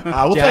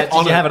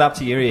you have it up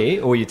to your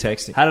ear or were you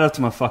texting? Had it up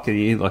to my fucking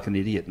ear like an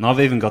idiot. And I've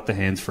even got the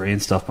hands free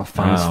and stuff. My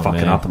phone's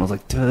fucking up, and I was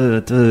like,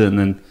 duh, and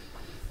then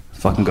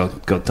fucking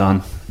got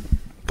done.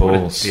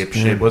 Balls.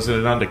 Dipshit. Was it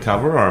an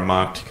undercover or a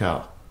marked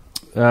car?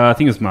 I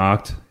think it was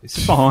marked.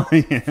 It's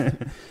behind. Yeah.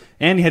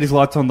 And he had his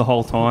lights on the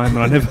whole time,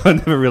 and I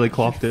never really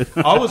clocked it.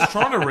 I was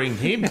trying to ring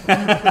him.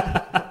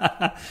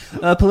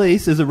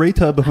 Police, there's a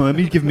retard behind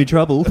me giving me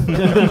trouble.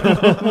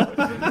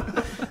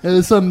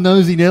 There's some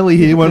nosy Nelly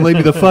here, won't leave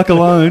me the fuck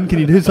alone. Can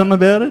you do something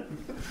about it?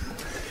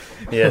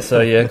 Yeah,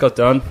 so got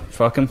done.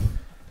 Fucking.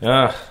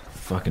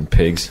 Fucking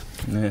pigs.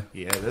 Yeah,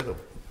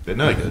 they're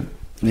no good.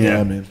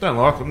 Yeah, man. Don't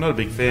like them. Not a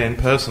big fan,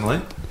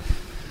 personally.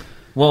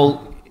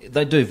 Well,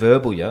 they do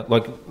verbal, yeah.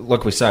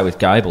 Like we say with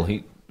Gable,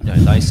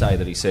 they say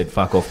that he said,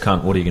 "Fuck off,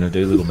 cunt, what are you going to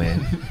do, little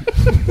man?"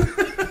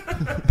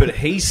 But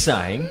he's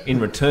saying, in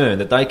return,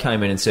 that they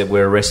came in and said,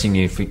 "We're arresting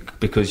you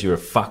because you're a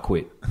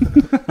fuckwit."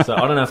 So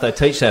I don't know if they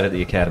teach that at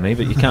the academy,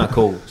 but you can't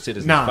call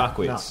citizens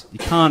fuckwits. No. You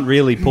can't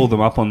really pull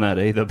them up on that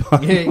either.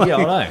 Yeah,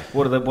 I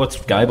know.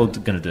 What's Gable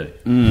going to do?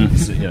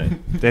 So,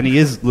 then he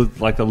is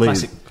like a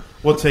lead.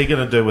 What's he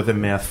going to do with a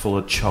mouthful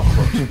of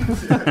chocolate?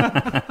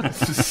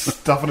 Just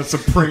stuffing a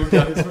Supreme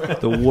down his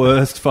mouth. The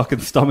worst fucking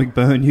stomach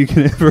burn you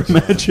can ever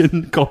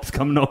imagine. Cops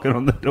come knocking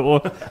on the door.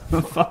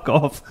 Fuck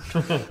off.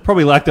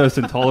 Probably lactose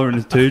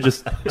intolerant too,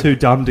 just too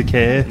dumb to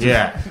care.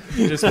 Yeah.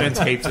 Just spends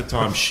heaps of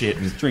time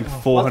shitting. Just drink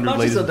 400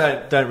 litres. As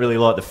I don't really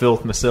like the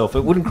filth myself,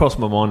 it wouldn't cross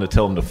my mind to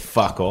tell them to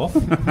fuck off.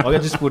 I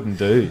just wouldn't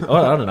do.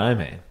 I don't know,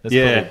 man. That's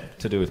probably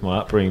to do with my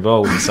upbringing, but I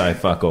wouldn't say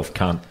fuck off,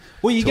 cunt.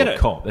 Well, you get a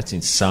cop. That's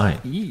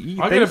insane.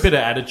 I got a bit of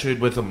attitude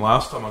with them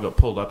last time. I got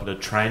pulled up at a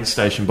train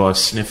station by a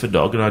sniffer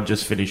dog, and I'd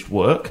just finished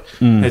work.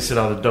 They said,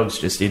 "Oh, the dog's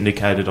just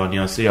indicated on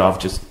you." I said, "I've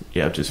just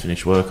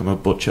finished work. I'm a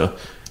butcher."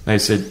 They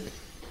said,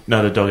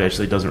 "No, the dog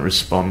actually doesn't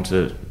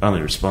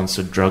only responds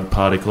to drug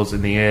particles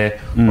in the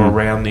air or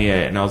around the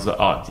air." And I was like,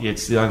 "Oh, yeah,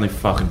 it's the only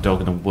fucking dog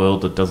in the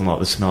world that doesn't like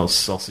the smell of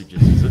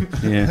sausages, is it?"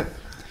 Yeah.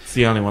 It's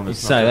the only one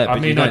that's you say that,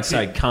 but you don't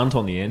say cunt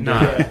on the end.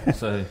 No.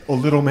 So. Or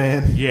little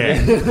man. Yeah.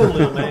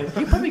 Little man.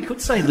 You probably could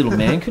say little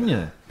man, couldn't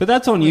you? But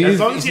that's on you. As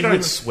long as you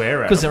don't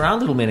swear at because there are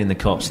little men in the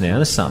cops now.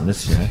 There's some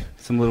that's,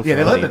 some little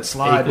they let it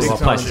slide. The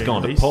place has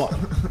gone to pot.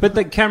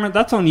 But Cameron,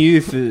 that's on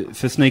you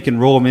for sneaking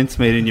raw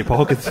mincemeat in your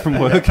pockets from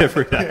work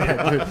every day.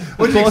 Yeah,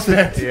 what do you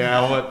expect?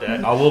 Yeah,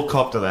 I will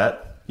cop to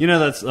that. You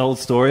know that old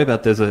story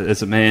about there's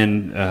a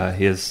man,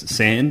 he has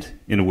sand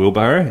in a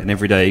wheelbarrow, and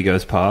every day he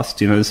goes past.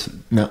 Do you know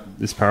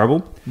this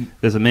parable?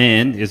 There's a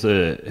man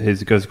who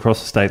goes across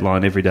the state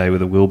line every day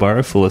with a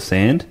wheelbarrow full of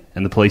sand,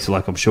 and the police are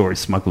like, "I'm sure he's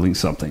smuggling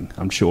something.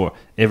 I'm sure."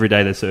 Every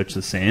day they search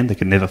the sand, they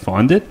can never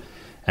find it,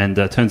 and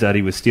turns out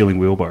he was stealing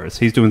wheelbarrows.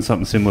 He's doing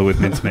something similar with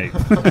mincemeat.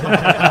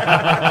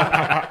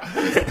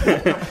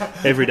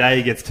 Every day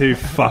he gets 2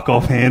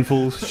 fuck-off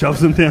handfuls, shoves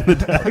them down the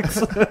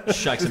tags.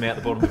 Shakes him out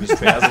the bottom of his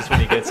trousers when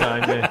he gets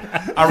home.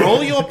 Yeah. Are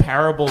all your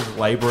parables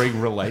labouring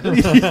related?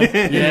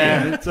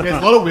 Yeah. There's a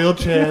lot of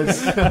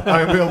wheelchairs,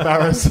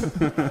 wheelbarrows.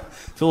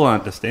 It's all I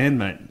understand,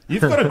 mate.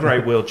 You've got a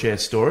great wheelchair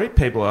story.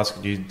 People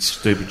asking you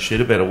stupid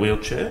shit about a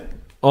wheelchair.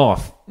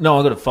 Oh, no,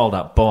 I got a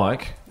fold-up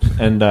bike,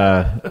 and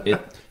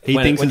He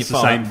thinks it's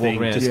the same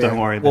thing, just don't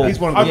worry about it. He's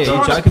one of the you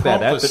joke about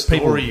that, but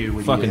people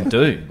you fucking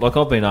do. Like,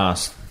 I've been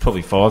asked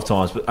probably 5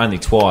 times, but only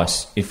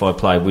twice, if I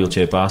play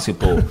wheelchair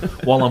basketball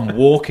while I'm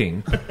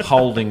walking,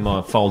 holding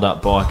my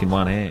fold-up bike in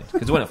one hand.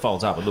 Because when it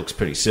folds up, it looks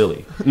pretty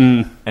silly.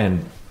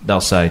 And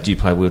they'll say, do you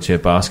play wheelchair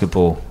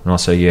basketball? And I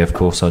say, yeah, of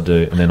course I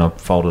do. And then I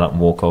fold it up and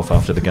walk off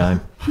after the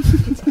game.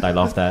 They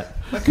love that.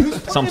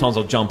 Sometimes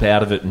I'll jump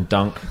out of it and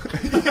dunk.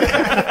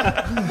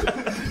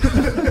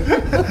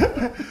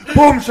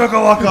 Boom,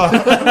 shakalaka!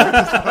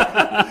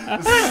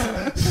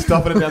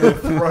 Stuffing it down their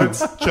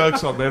throats.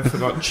 Jokes on them for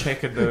not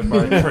checking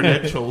my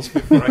credentials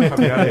before I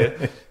come out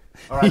here.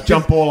 All right,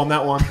 jump ball on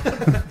that one.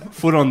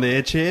 Foot on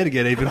their chair to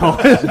get even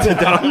higher to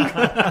dunk.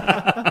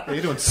 Yeah,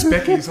 you're doing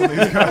speckies on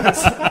these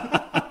guys.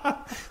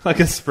 Like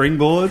a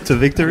springboard to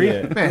victory.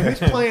 Yeah. Man, who's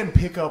playing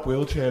pickup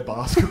wheelchair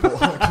basketball?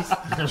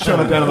 Just shove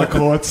it down on the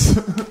courts.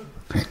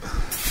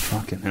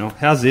 Fucking hell.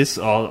 How's this?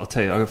 Oh, I'll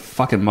tell you, I got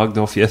fucking mugged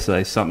off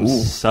yesterday. Something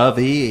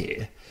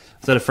severe.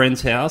 I was at a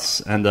friend's house,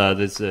 and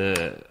there's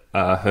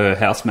her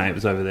housemate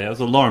was over there. It was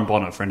a Lauren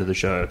Bonner, friend of the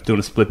show, doing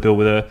a split bill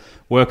with her,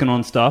 working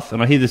on stuff,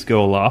 and I hear this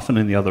girl laughing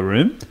in the other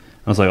room.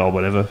 I was like, oh,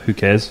 whatever, who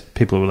cares?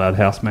 People are allowed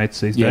housemates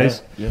these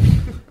days. Yeah.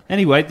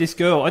 Anyway, this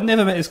girl, I'd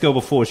never met this girl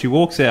before. She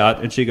walks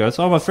out, and she goes,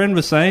 oh, my friend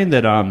was saying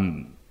that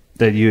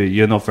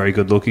you're not very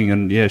good looking,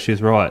 and yeah,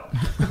 she's right.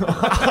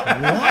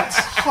 What?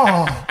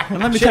 Oh. And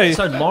let me tell you,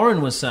 So Lauren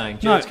was saying,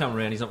 Jared's come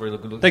around, he's not very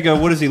good looking. they go,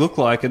 what does he look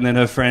like? And then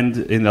her friend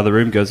in the other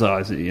room goes, oh,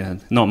 yeah,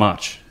 not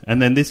much. And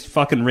then this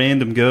fucking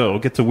random girl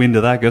gets a wind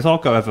of that, goes, I'll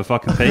go have a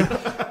fucking peek.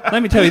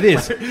 Let me tell you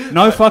this,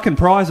 no fucking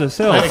prize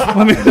herself.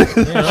 Let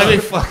me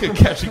fucking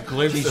catch a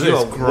glimpse of You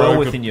this are well grog.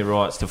 within your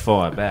rights to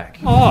fire back.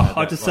 Oh,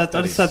 I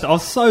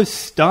was so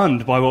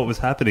stunned by what was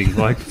happening.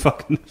 Like,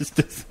 fucking,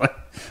 just like,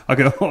 I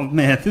go, oh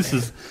man, this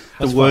is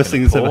the worst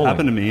thing that's ever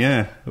happened to me.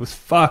 Yeah, it was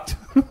fucked.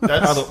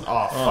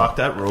 Fuck,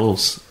 that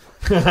rules.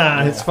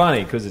 It's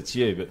funny because it's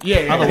you, but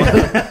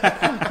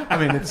I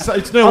mean, it's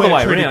no other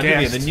way way to treat a around,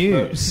 give you guest. the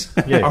news.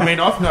 Yeah. I mean,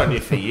 I've known you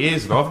for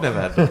years, and I've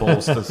never had the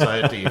balls to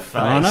say it to your face.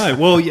 I know.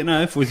 Well, you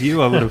know, if it was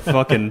you, I would have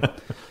fucking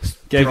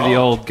gave you the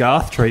old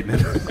Garth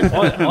treatment.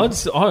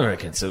 I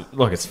reckon so.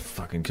 Like, it's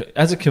fucking.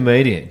 As a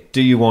comedian,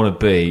 do you want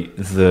to be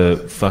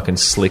the fucking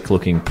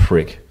slick-looking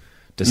prick?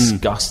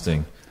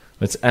 Disgusting.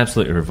 It's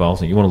absolutely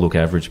revolting. You want to look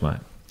average, mate.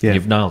 Yeah.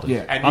 You've nailed it.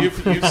 Yeah. And you've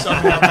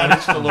somehow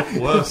managed to look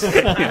worse.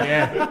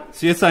 Yeah.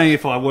 So you're saying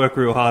if I work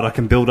real hard, I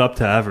can build up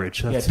to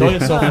average? Yeah, That's doll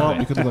it. yourself up.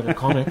 You could look like a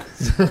comic.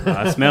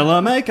 I smell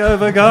a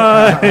makeover,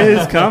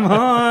 guys. Come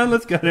on,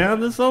 let's go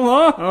down the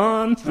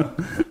salon.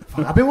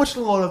 I've been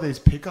watching a lot of these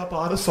pickup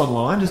artists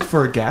online just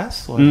for a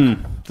gas. Like, Do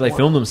they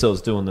film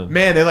themselves doing them?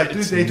 man, they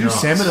do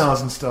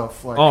seminars and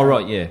stuff. Like, Oh,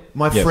 right, yeah.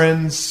 my Yeah.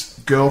 friend's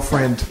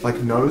girlfriend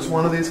knows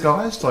one of these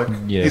guys. Like,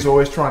 Yeah. he's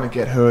always trying to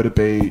get her to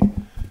be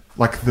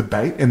like the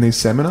bait in these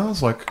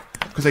seminars. Like,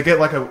 because they get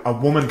like a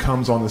woman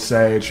comes on the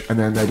stage and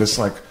then they just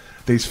like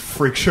these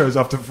freak shows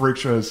after freak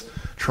shows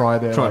try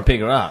Try and pick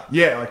her up.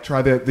 Yeah, like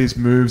try these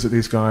moves that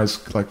these guys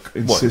like What,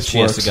 insist she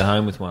has to works. go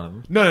home with one of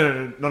them?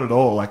 No, not at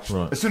all. Like,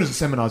 Right. as soon as the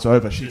seminar's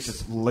over, she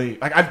just leaves.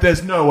 Like,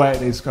 there's no way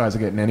these guys are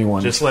getting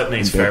anyone. Just letting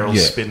these in bed. ferals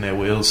Yeah. spin their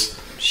wheels.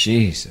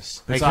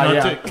 Jesus. Hey, So, can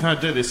yeah. I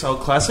do this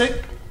old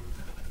classic?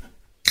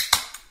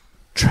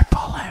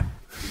 Triple M.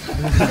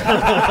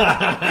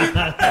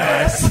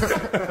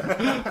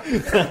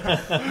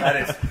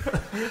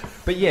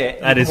 But yeah,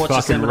 That is watch the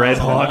fucking seminars red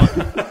hot.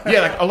 online.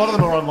 Yeah, like a lot of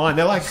them are online.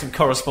 They're like, Some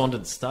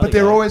correspondence study. but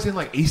they're always in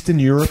like Eastern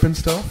Europe and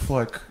stuff.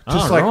 Like,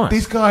 just like right.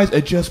 these guys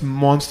are just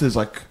monsters.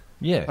 Like,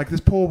 Yeah. like this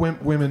poor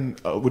women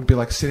would be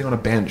like sitting on a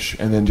bench,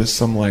 and then just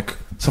some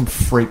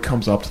freak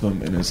comes up to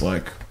them and is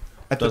like,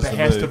 at the Does the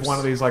behest of moves. one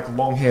of these like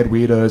long-haired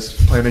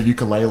weirdos playing a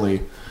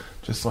ukulele,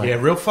 just like Yeah,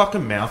 real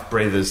fucking mouth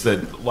breathers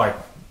that like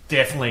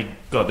definitely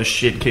got the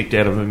shit kicked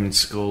out of them in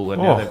school,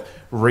 and now they've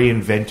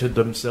reinvented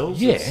themselves.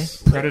 Yeah.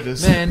 It's-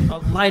 predators. Man,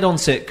 late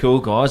onset cool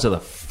guys are the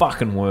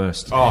fucking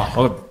worst.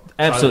 Oh,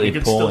 absolutely you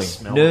can still appalling.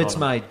 smell Nerds it on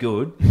made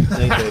good.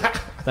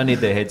 They need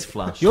their heads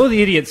flushed. You're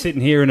the idiot sitting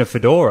here in a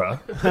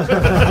fedora.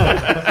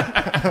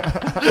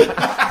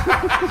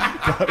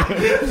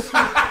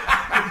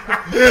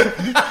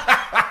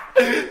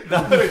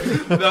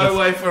 no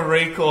way for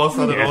recourse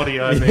on an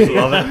audio.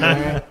 Love it,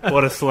 man.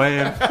 What a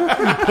slam.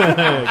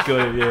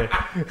 Good, yeah.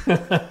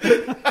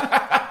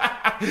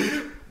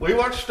 We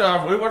watched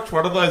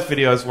one of those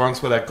videos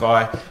once with that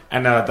guy,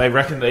 and they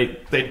reckon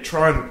they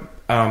try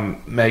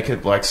and make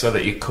it like so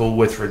that you're cool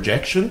with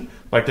rejection.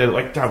 Like they're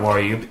like, don't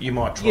worry, you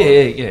might try.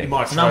 Yeah. You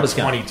might It's a try numbers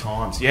 20 game.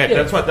 times. Yeah,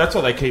 Yeah. that's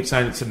what they keep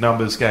saying. It's a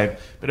numbers game.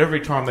 But every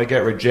time they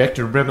get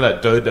rejected, remember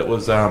that dude that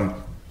was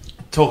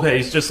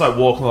He's just like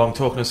walking along,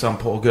 talking to some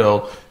poor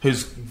girl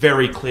who's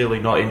very clearly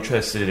not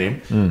interested in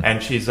him,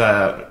 and he's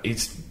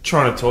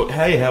trying to talk.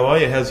 Hey, how are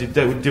you? How's your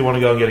day? Do you want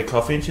to go and get a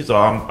coffee? And she's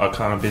like, I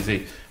can't. I'm busy.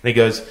 And he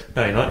goes,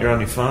 No, you're not. You're on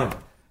your phone.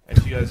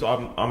 And she goes,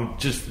 I'm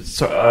just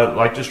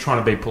just trying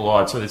to be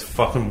polite, so this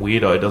fucking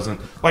weirdo doesn't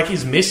like.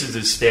 His missus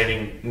is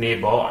standing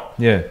nearby.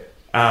 Yeah,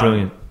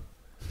 brilliant.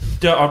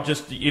 I'm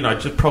just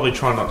probably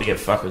trying not to get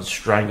fucking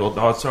strangled.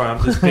 Oh, sorry,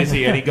 I'm just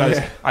busy. And he goes,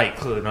 Hey,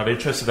 clearly not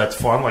interested. That's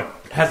fine. Like,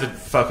 has a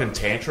fucking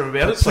tantrum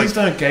about it. Please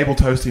don't Gable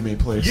Toasty me,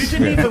 please. You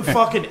didn't even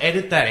fucking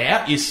edit that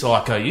out, you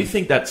psycho. You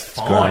think that's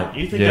fine.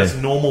 You think that's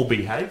normal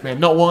behaviour. Man,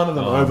 not one of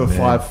them over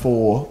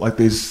 5'4", like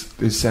these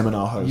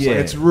seminar hosts. Yeah,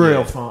 like, it's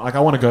real fun. Like, I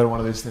want to go to one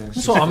of these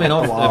things. So, I mean,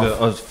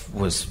 I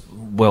was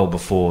well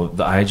before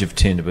the age of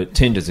Tinder, but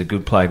Tinder's a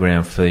good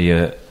playground for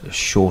your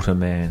shorter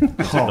man.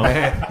 Oh,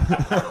 man.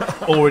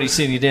 Already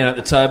sitting you down at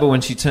the table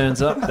when she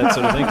turns up, that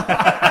sort of thing.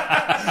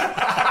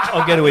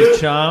 I'll go to his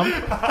charm.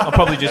 I'll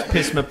probably just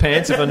piss my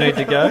pants if I need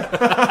to go.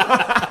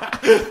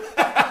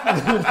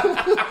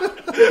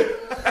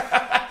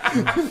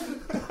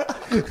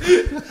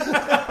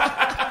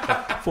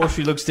 Before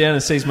she looks down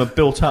and sees my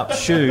built-up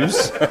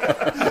shoes,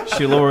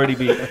 she'll already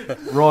be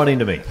right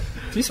into me.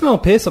 Do you smell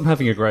piss? I'm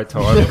having a great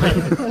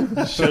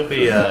time. She'll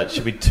be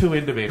too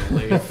into me to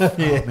leave.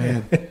 Yeah,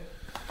 man.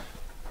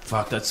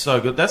 Fuck, that's so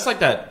good. That's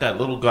like that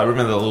little guy.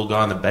 Remember the little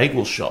guy in the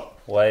bagel shop?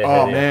 Way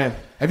ahead, man.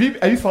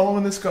 Are you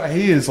following this guy?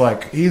 He's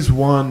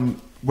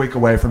 1 week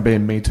away from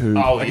being Me Too.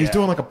 Oh, He's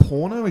doing like a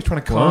porno. He's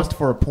trying to cast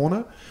for a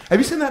porno. Have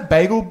you seen that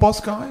bagel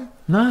boss guy?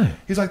 No.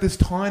 He's like this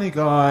tiny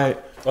guy.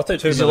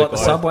 Is he like the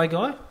Subway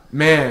guy?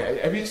 Man,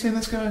 have you seen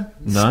this guy?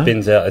 No.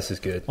 Spins out. This is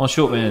good. Oh,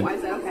 short man. Why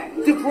is that okay?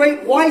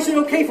 Why is it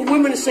okay for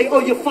women to say, "Oh,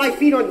 you're 5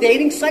 feet on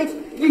dating sites?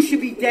 You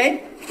should be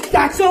dead"?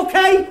 That's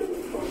okay.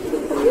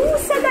 Who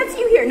said that to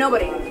you here?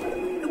 Nobody.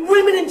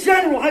 Women in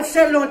general have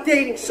said it on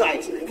dating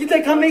sites. You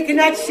think I'm making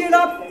that shit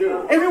up?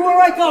 Everywhere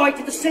I go, I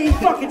get the same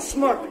fucking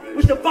smirk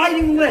with the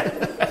biting lip.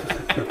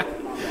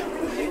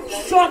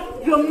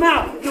 Shut your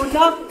mouth. You're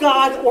not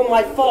God or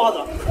my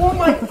father or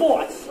my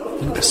boss.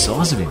 Look at the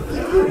size of him.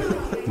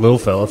 Little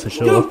fella for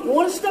sure. Dude, you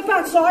want to step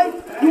outside?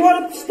 You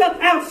want to step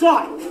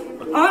outside?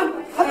 Huh?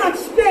 I'm not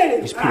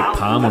standing. He's put a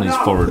palm on his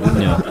forehead,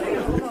 didn't you?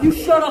 You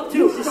shut up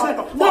too. Just say,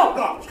 no,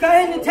 go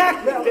ahead and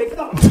attack me, big.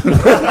 Go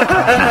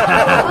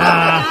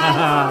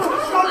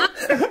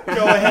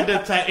ahead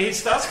and attack. He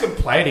starts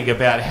complaining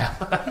about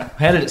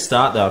How did it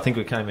start though? I think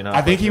we came in.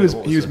 I think he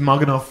was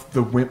mugging off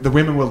the women. The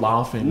women were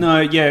laughing. No,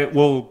 yeah,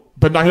 well...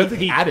 But I don't think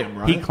he had him,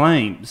 right? He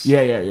claims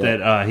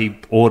that he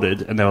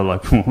ordered, and they were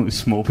like, oh, a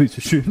small piece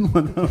of shit.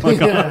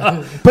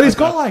 But he's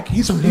got like,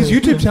 his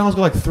YouTube channel's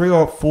got like 3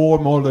 or 4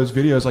 more of those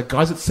videos. Like,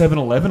 guys at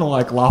 7-Eleven are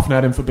like laughing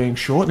at him for being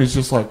short, and he's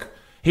just like,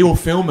 he will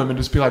film them and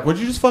just be like, what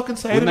did you just fucking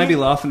say Wouldn't to they me? be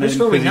laughing at him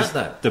because he's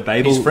the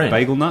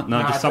bagel nut?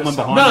 No, just someone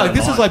behind him. No, like,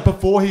 this is like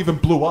before he even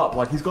blew up.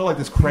 Like, he's got like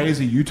this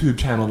crazy YouTube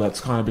channel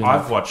that's kind of been...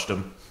 I've watched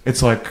him.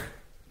 It's like...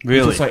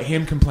 Really? It's just like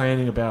him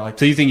complaining about like...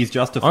 So you think he's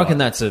justified? I reckon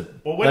that's a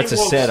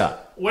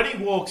setup. When he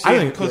walks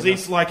in, because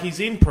he's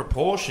in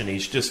proportion,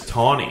 he's just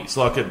tiny. He's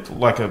like a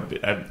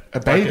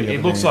baby. He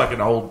looks like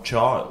an old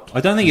child. I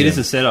don't think it is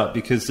a setup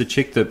because the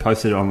chick that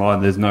posted it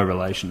online, there's no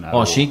relation at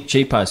all.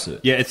 She posted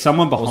it. Yeah, it's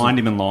someone behind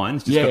him in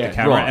lines, just got the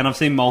camera, right. and I've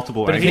seen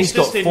multiple. But he's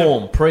got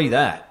form pre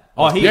that.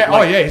 He's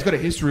got a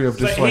history of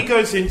just he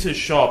goes into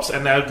shops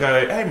and they'll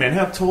go, "Hey man,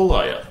 how tall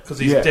are you?" Because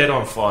he's dead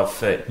on 5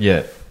 feet.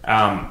 Yeah.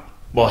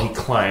 Well, he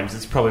claims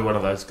it's probably one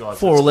of those guys.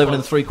 4'11"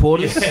 and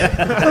 3/4.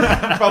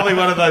 Yeah. Probably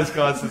one of those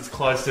guys that's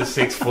close to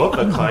 6 foot,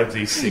 but claims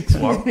he's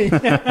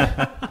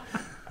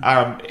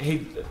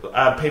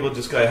 6'1". People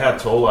just go, "How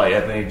tall are you?"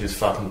 And then he just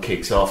fucking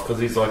kicks off because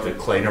he's like a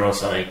cleaner or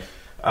something.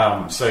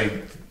 So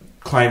he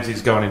claims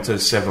he's going into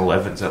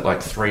 7-Elevens at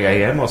like 3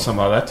 a.m. or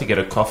something like that to get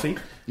a coffee.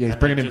 Yeah, he's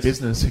bringing in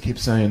business. He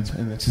keeps saying,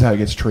 and that's just how he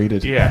gets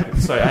treated. Yeah.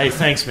 So hey,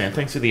 thanks, man.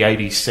 Thanks for the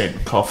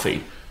 80-cent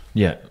coffee.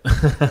 Yeah.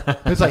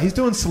 It's like he's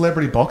doing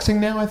celebrity boxing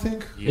now, I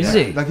think. Yeah. Is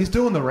he? Like he's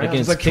doing the rounds.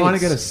 Against He's like trying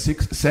to get a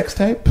sex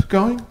tape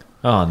going.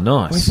 Oh,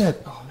 nice. Where's that?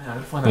 Oh man, I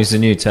gotta find Here's a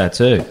new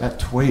tattoo. That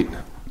tweet.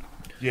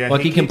 Yeah,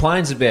 like he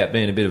complains about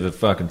being a bit of a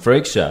fucking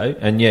freak show,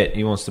 and yet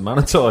he wants to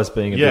monetize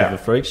being a bit of a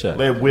freak show.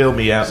 They wheel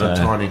me out in a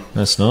tiny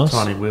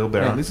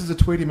wheelbarrow. Yeah, this is a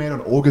tweet he made on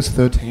August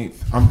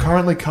 13th. I'm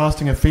currently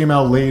casting a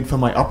female lead for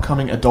my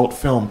upcoming adult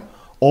film.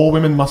 All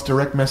women must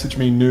direct message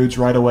me nudes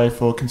right away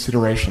for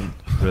consideration.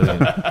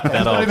 Brilliant.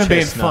 That's not even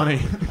being funny.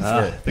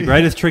 The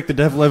greatest trick the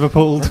devil ever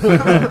pulled.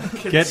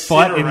 Get in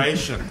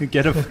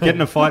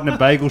a fight in a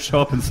bagel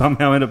shop and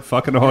somehow end up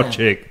fucking a hot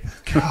chick.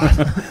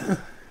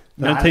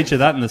 They don't teach you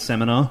that in the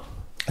seminar.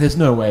 There's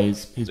no way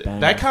he's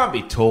banned. That can't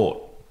be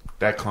taught.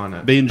 That kind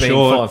of being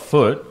short, 5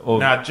 foot, or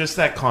just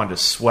that kind of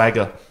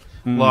swagger.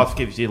 Life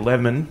gives you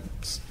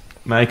lemons.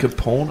 Make a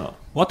porno.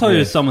 Well, I told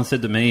you someone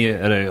said to me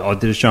I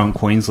did a show in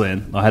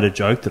Queensland. I had a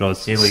joke that I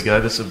was... Here we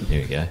go. Is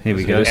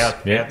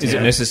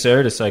it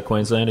necessary to say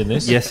Queensland in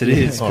this? Yes, it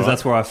is, because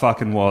that's where I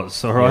fucking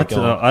was. All right,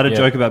 I had a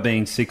joke about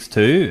being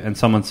 6'2", and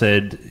someone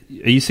said,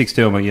 "Are you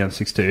 6'2"? I'm like, "Yeah, I'm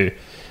 6'2".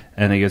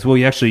 And he goes, well,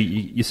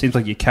 you seems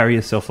like you carry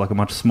yourself like a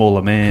much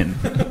smaller man.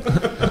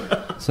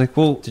 It's like,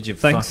 well, Did you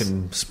thanks.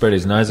 fucking spread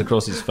his nose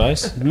across his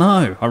face?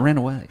 No, I ran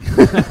away.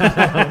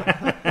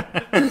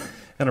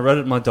 And I wrote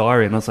it in my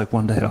diary, and I was like,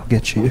 one day I'll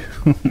get you.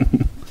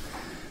 And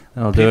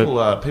I'll do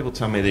it. People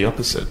tell me the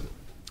opposite.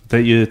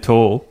 That you're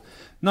tall.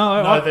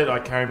 No, that I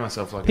carry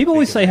myself like. People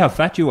always say how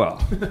fat you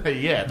are.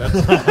 Yeah, that's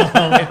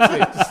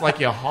it's like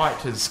your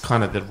height is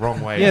kind of the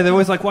wrong way. Yeah, they're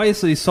always like, why are you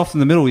so soft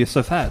in the middle? You're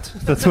so fat.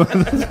 That's what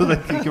they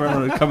keep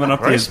coming up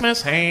to you.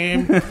 Christmas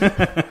ham.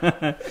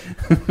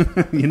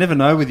 You never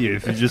know with you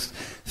if you've just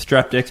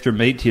strapped extra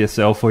meat to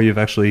yourself or you've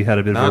actually had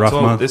a bit of a rough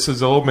month. This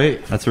is all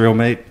meat. That's real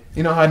meat.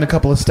 You know, hiding a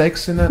couple of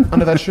steaks in that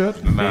under that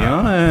shirt. Be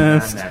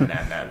honest.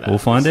 We'll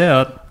find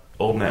out.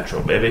 All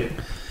natural, baby.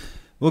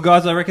 Well,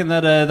 guys, I reckon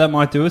that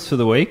might do us for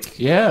the week.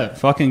 Yeah.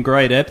 Fucking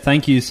great ep.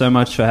 Thank you so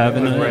much for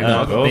having it.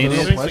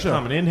 Thanks for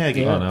coming in,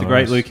 Heggie. Oh, no the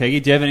great worries. Luke Heggie.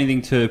 Do you have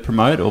anything to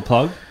promote or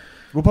plug?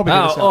 We'll probably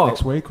get this out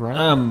next week,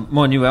 right?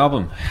 My new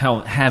album,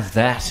 Have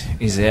That,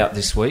 is out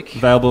this week.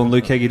 Available on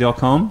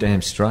lukeheggie.com.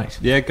 Damn straight.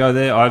 Yeah, go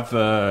there.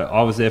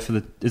 I was there for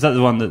the... Is that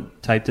the one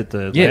that taped it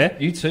there?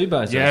 You too,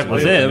 Buzz. Yeah,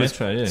 was there. It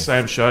was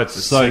same show. It's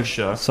a so sick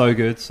show. So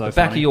good. So The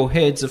back funny. of your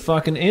heads are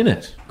fucking in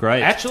it.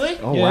 Great. Actually?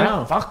 Oh, Yeah.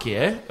 wow. Fuck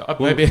yeah.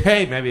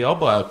 Maybe I'll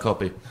buy a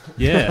copy.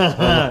 Yeah.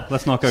 Well,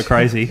 let's not go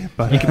crazy.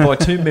 But You can buy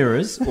 2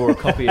 mirrors or a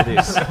copy of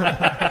this.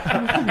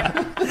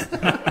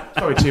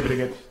 Probably cheaper to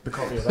get the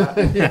copy of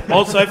that.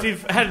 Also, if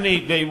you've had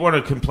you want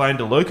to complain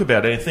to Luke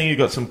about anything, you've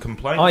got some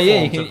complaint Oh yeah,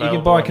 forms you can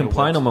available buy a on your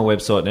complaint on my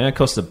website now. It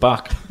costs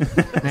 $1. It's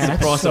the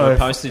price of a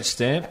postage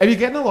stamp. Are you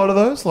getting a lot of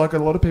those? Like a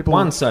lot of people.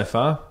 One so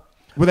far.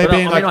 Were they But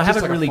being I like? haven't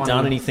just like a really funny-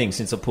 done anything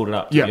since I put it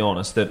up. To Yeah. be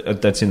honest,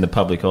 that's in the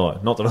public eye.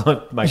 Not that I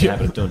make a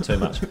habit of doing too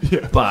much,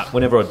 but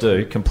whenever I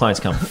do,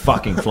 complaints come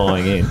fucking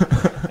flying in,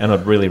 and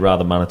I'd really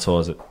rather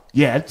monetize it.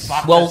 Yeah. It's,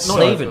 Well, it's not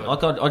so even.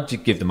 good. I'd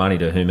just give the money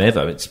to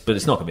whomever. But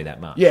it's not going to be that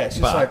much. Yeah, it's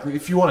just But like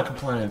if you want to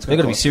complain, it's they've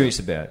got to be cost serious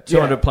about it. Yeah.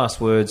 200 plus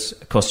words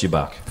cost you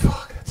 $1.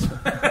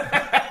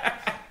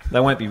 They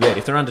won't be read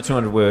if they're under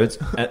 200 words,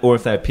 or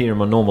if they appear in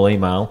my normal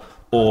email,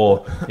 or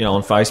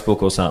on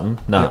Facebook or something.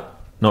 No,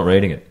 not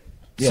reading it.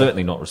 Yeah.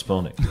 Certainly not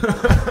responding.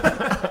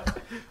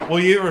 Will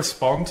you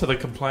respond to the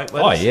complaint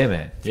Oh letters? yeah,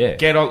 man. Yeah.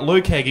 Get on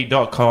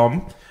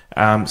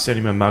lukeheggie.com. Send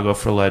him a Mugg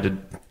Off related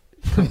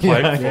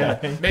complaint form.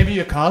 Yeah. Maybe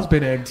your car's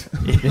been egged.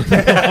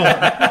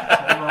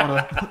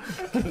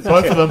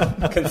 Both of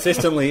them.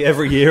 consistently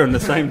every year on the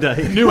same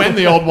day. New and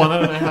the old one. I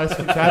don't know how it's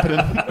happening.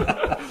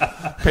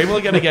 People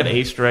are going to get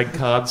Easter egg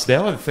cards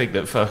now and think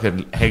that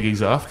fucking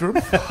Heggie's after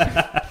them.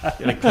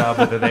 Get a card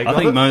with an egg I on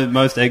think it.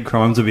 most egg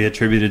crimes will be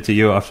attributed to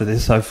you after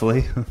this,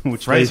 hopefully.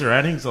 Which Fraser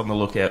Anning's on the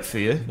lookout for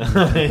you.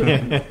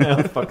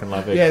 I fucking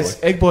love Egg Yes,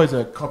 Boy. Egg Boy's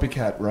a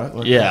copycat, right?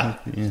 Like, Yeah.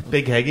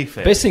 Big Heggie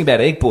fan. Best thing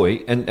about Egg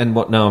Boy, and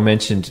what Noah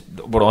mentioned,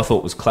 what I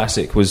thought was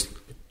classic, was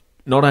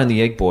not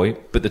only Egg Boy,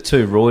 but the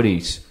 2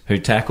 roidies who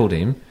tackled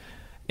him.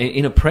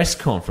 In a press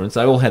conference,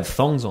 they all had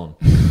thongs on.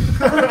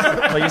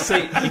 Like you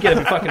see, you get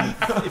a fucking...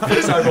 It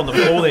fits over on the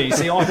floor there. You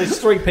see, there's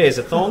 3 pairs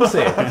of thongs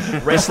there,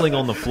 wrestling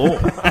on the floor.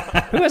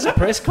 Who has a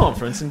press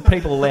conference and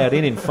people allowed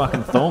in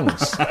fucking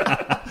thongs?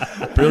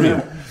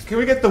 Brilliant. Can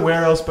we get the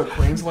Where Else But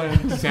Queensland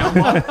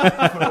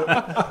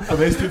soundbite for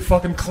these 2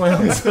 fucking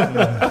clowns? Do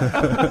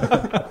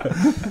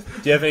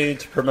you have anything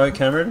to promote,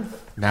 Cameron?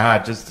 Nah,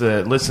 just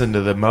listen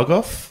to the Mugg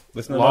Off.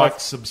 Listen to Like, Mugg.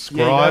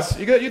 subscribe.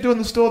 You're doing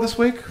the store this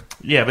week?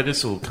 Yeah, but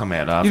this will come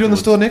out after. You doing the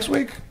store next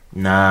week?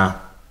 Nah.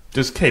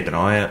 Just keep an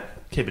eye out.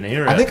 Keep an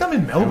ear out. I think I'm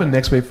in Melbourne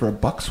next week for a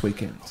Bucks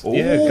weekend.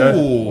 Yeah, go. If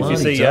you bloody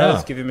see duh.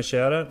 Yaz, give him a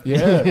shout out. Yeah,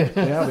 if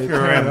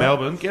you're around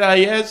Melbourne,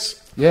 g'day,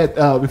 yes.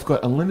 Yeah, we've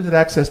got unlimited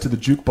access to the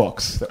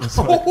jukebox. That was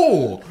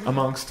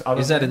amongst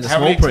other. Is that in the How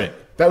small many print?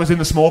 That was in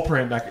the small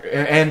print,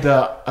 and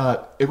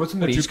it was in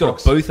the What, jukebox. he's got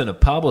a booth in a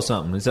pub or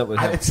something? Is that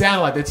what? It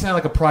sounded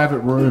like a private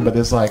room, but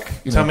there's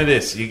like Tell me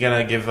this: you're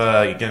gonna give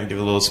a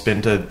little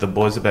spin to the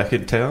boys are back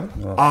in town.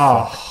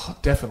 Oh,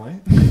 definitely.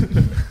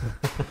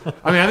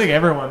 I mean, I think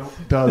everyone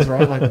does,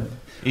 right? Like,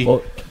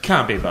 You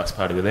can't be a Bucks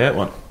party without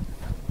one.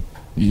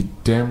 you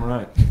damn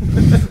right.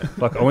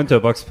 Like, I went to a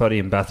Bucks party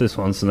in Bathurst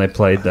once and they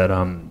played that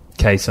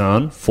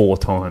Kaysan 4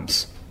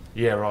 times.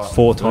 Yeah, right.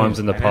 4 times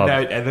in the pub.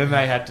 And then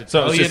they had to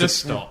So tell it's you to just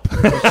stop.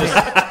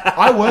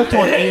 I worked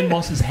on Ian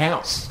Moss's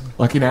house,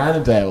 like in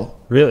Annandale.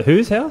 Really?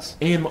 Whose house?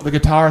 Ian, the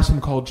guitarist from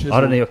Cold Chisel.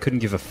 I don't know. I couldn't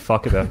give a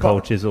fuck about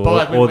Cold Chisel But,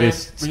 like, we or went-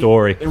 this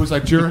story. It was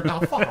like during. Oh,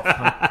 fuck off.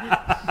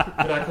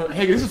 But I called,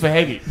 Heggie, this is for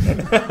Heggie.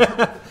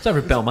 It's over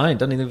at Balmain.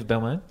 Doesn't he live at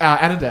Balmain?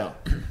 Annandale.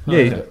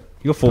 Yeah,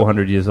 you're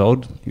 400 years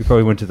old. You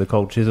probably went to the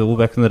Cold Chisel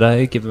back in the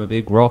day. Give him a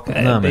big rock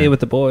and No, beer man. with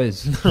the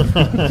boys.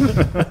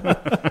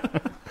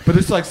 But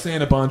it's like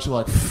seeing a bunch of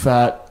like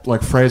fat,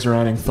 like Fraser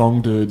Anning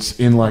thong dudes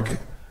in like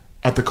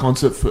at the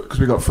concert because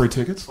we got free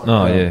tickets. Like,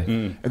 Oh, yeah.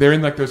 And they're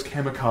in like those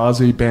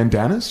kamikaze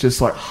bandanas, just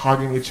like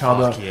hugging each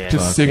other, yeah.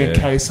 just Fuck singing yeah.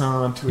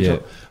 K-San to each Yeah.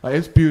 other. Like,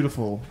 it's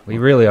beautiful. We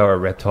really are a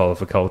reptile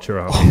of a culture,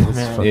 aren't we? It's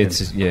man.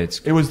 fucking- It's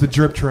It was the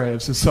drip tray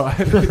of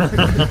society.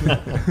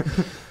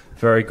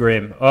 Very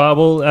grim.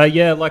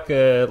 Like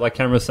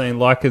Cameron was saying,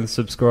 like and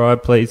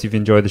subscribe, please. If you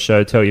enjoy the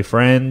show, tell your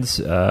friends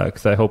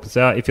because they help us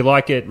out. If you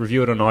like it,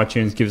 review it on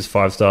iTunes, give us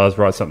 5 stars,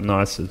 write something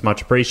nice. It's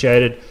much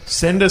appreciated.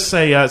 Send us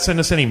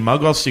any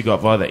mug offs you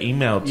got via the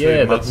email to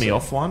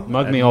mugmeoff1.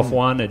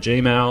 Mugmeoff1 at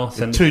Gmail.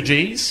 Send 2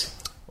 Gs?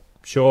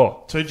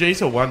 Sure. 2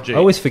 Gs or 1 G? I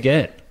always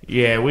forget.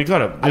 Yeah, we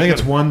got it. I think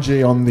it's 1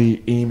 G on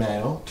the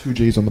email, 2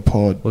 Gs on the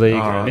pod. Well, there you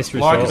go.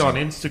 Mystery like sauce. it on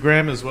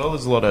Instagram as well.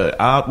 There's a lot of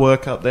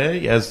artwork up there.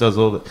 Yaz does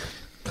all the...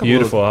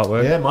 Beautiful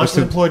artwork. Yeah,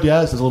 mostly employed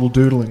Yaz does a little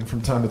doodling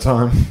from time to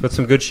time. Got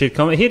some good shit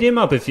coming. Hit him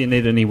up if you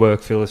need any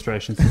work for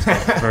illustrations and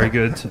stuff. Very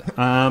good.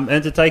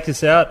 And to take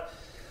us out,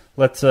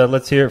 let's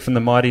hear it from the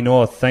mighty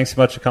North. Thanks so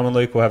much for coming,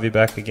 Luke. We'll have you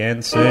back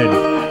again soon.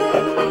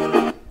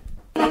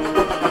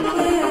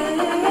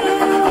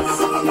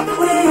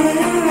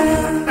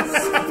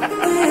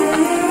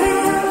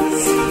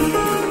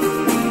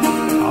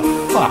 Oh,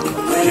 fuck,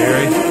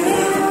 Jerry.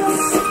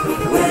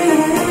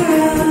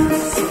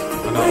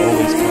 I know all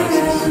these places.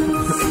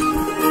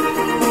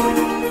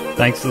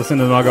 Thanks for listening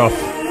to Mugg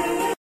Off.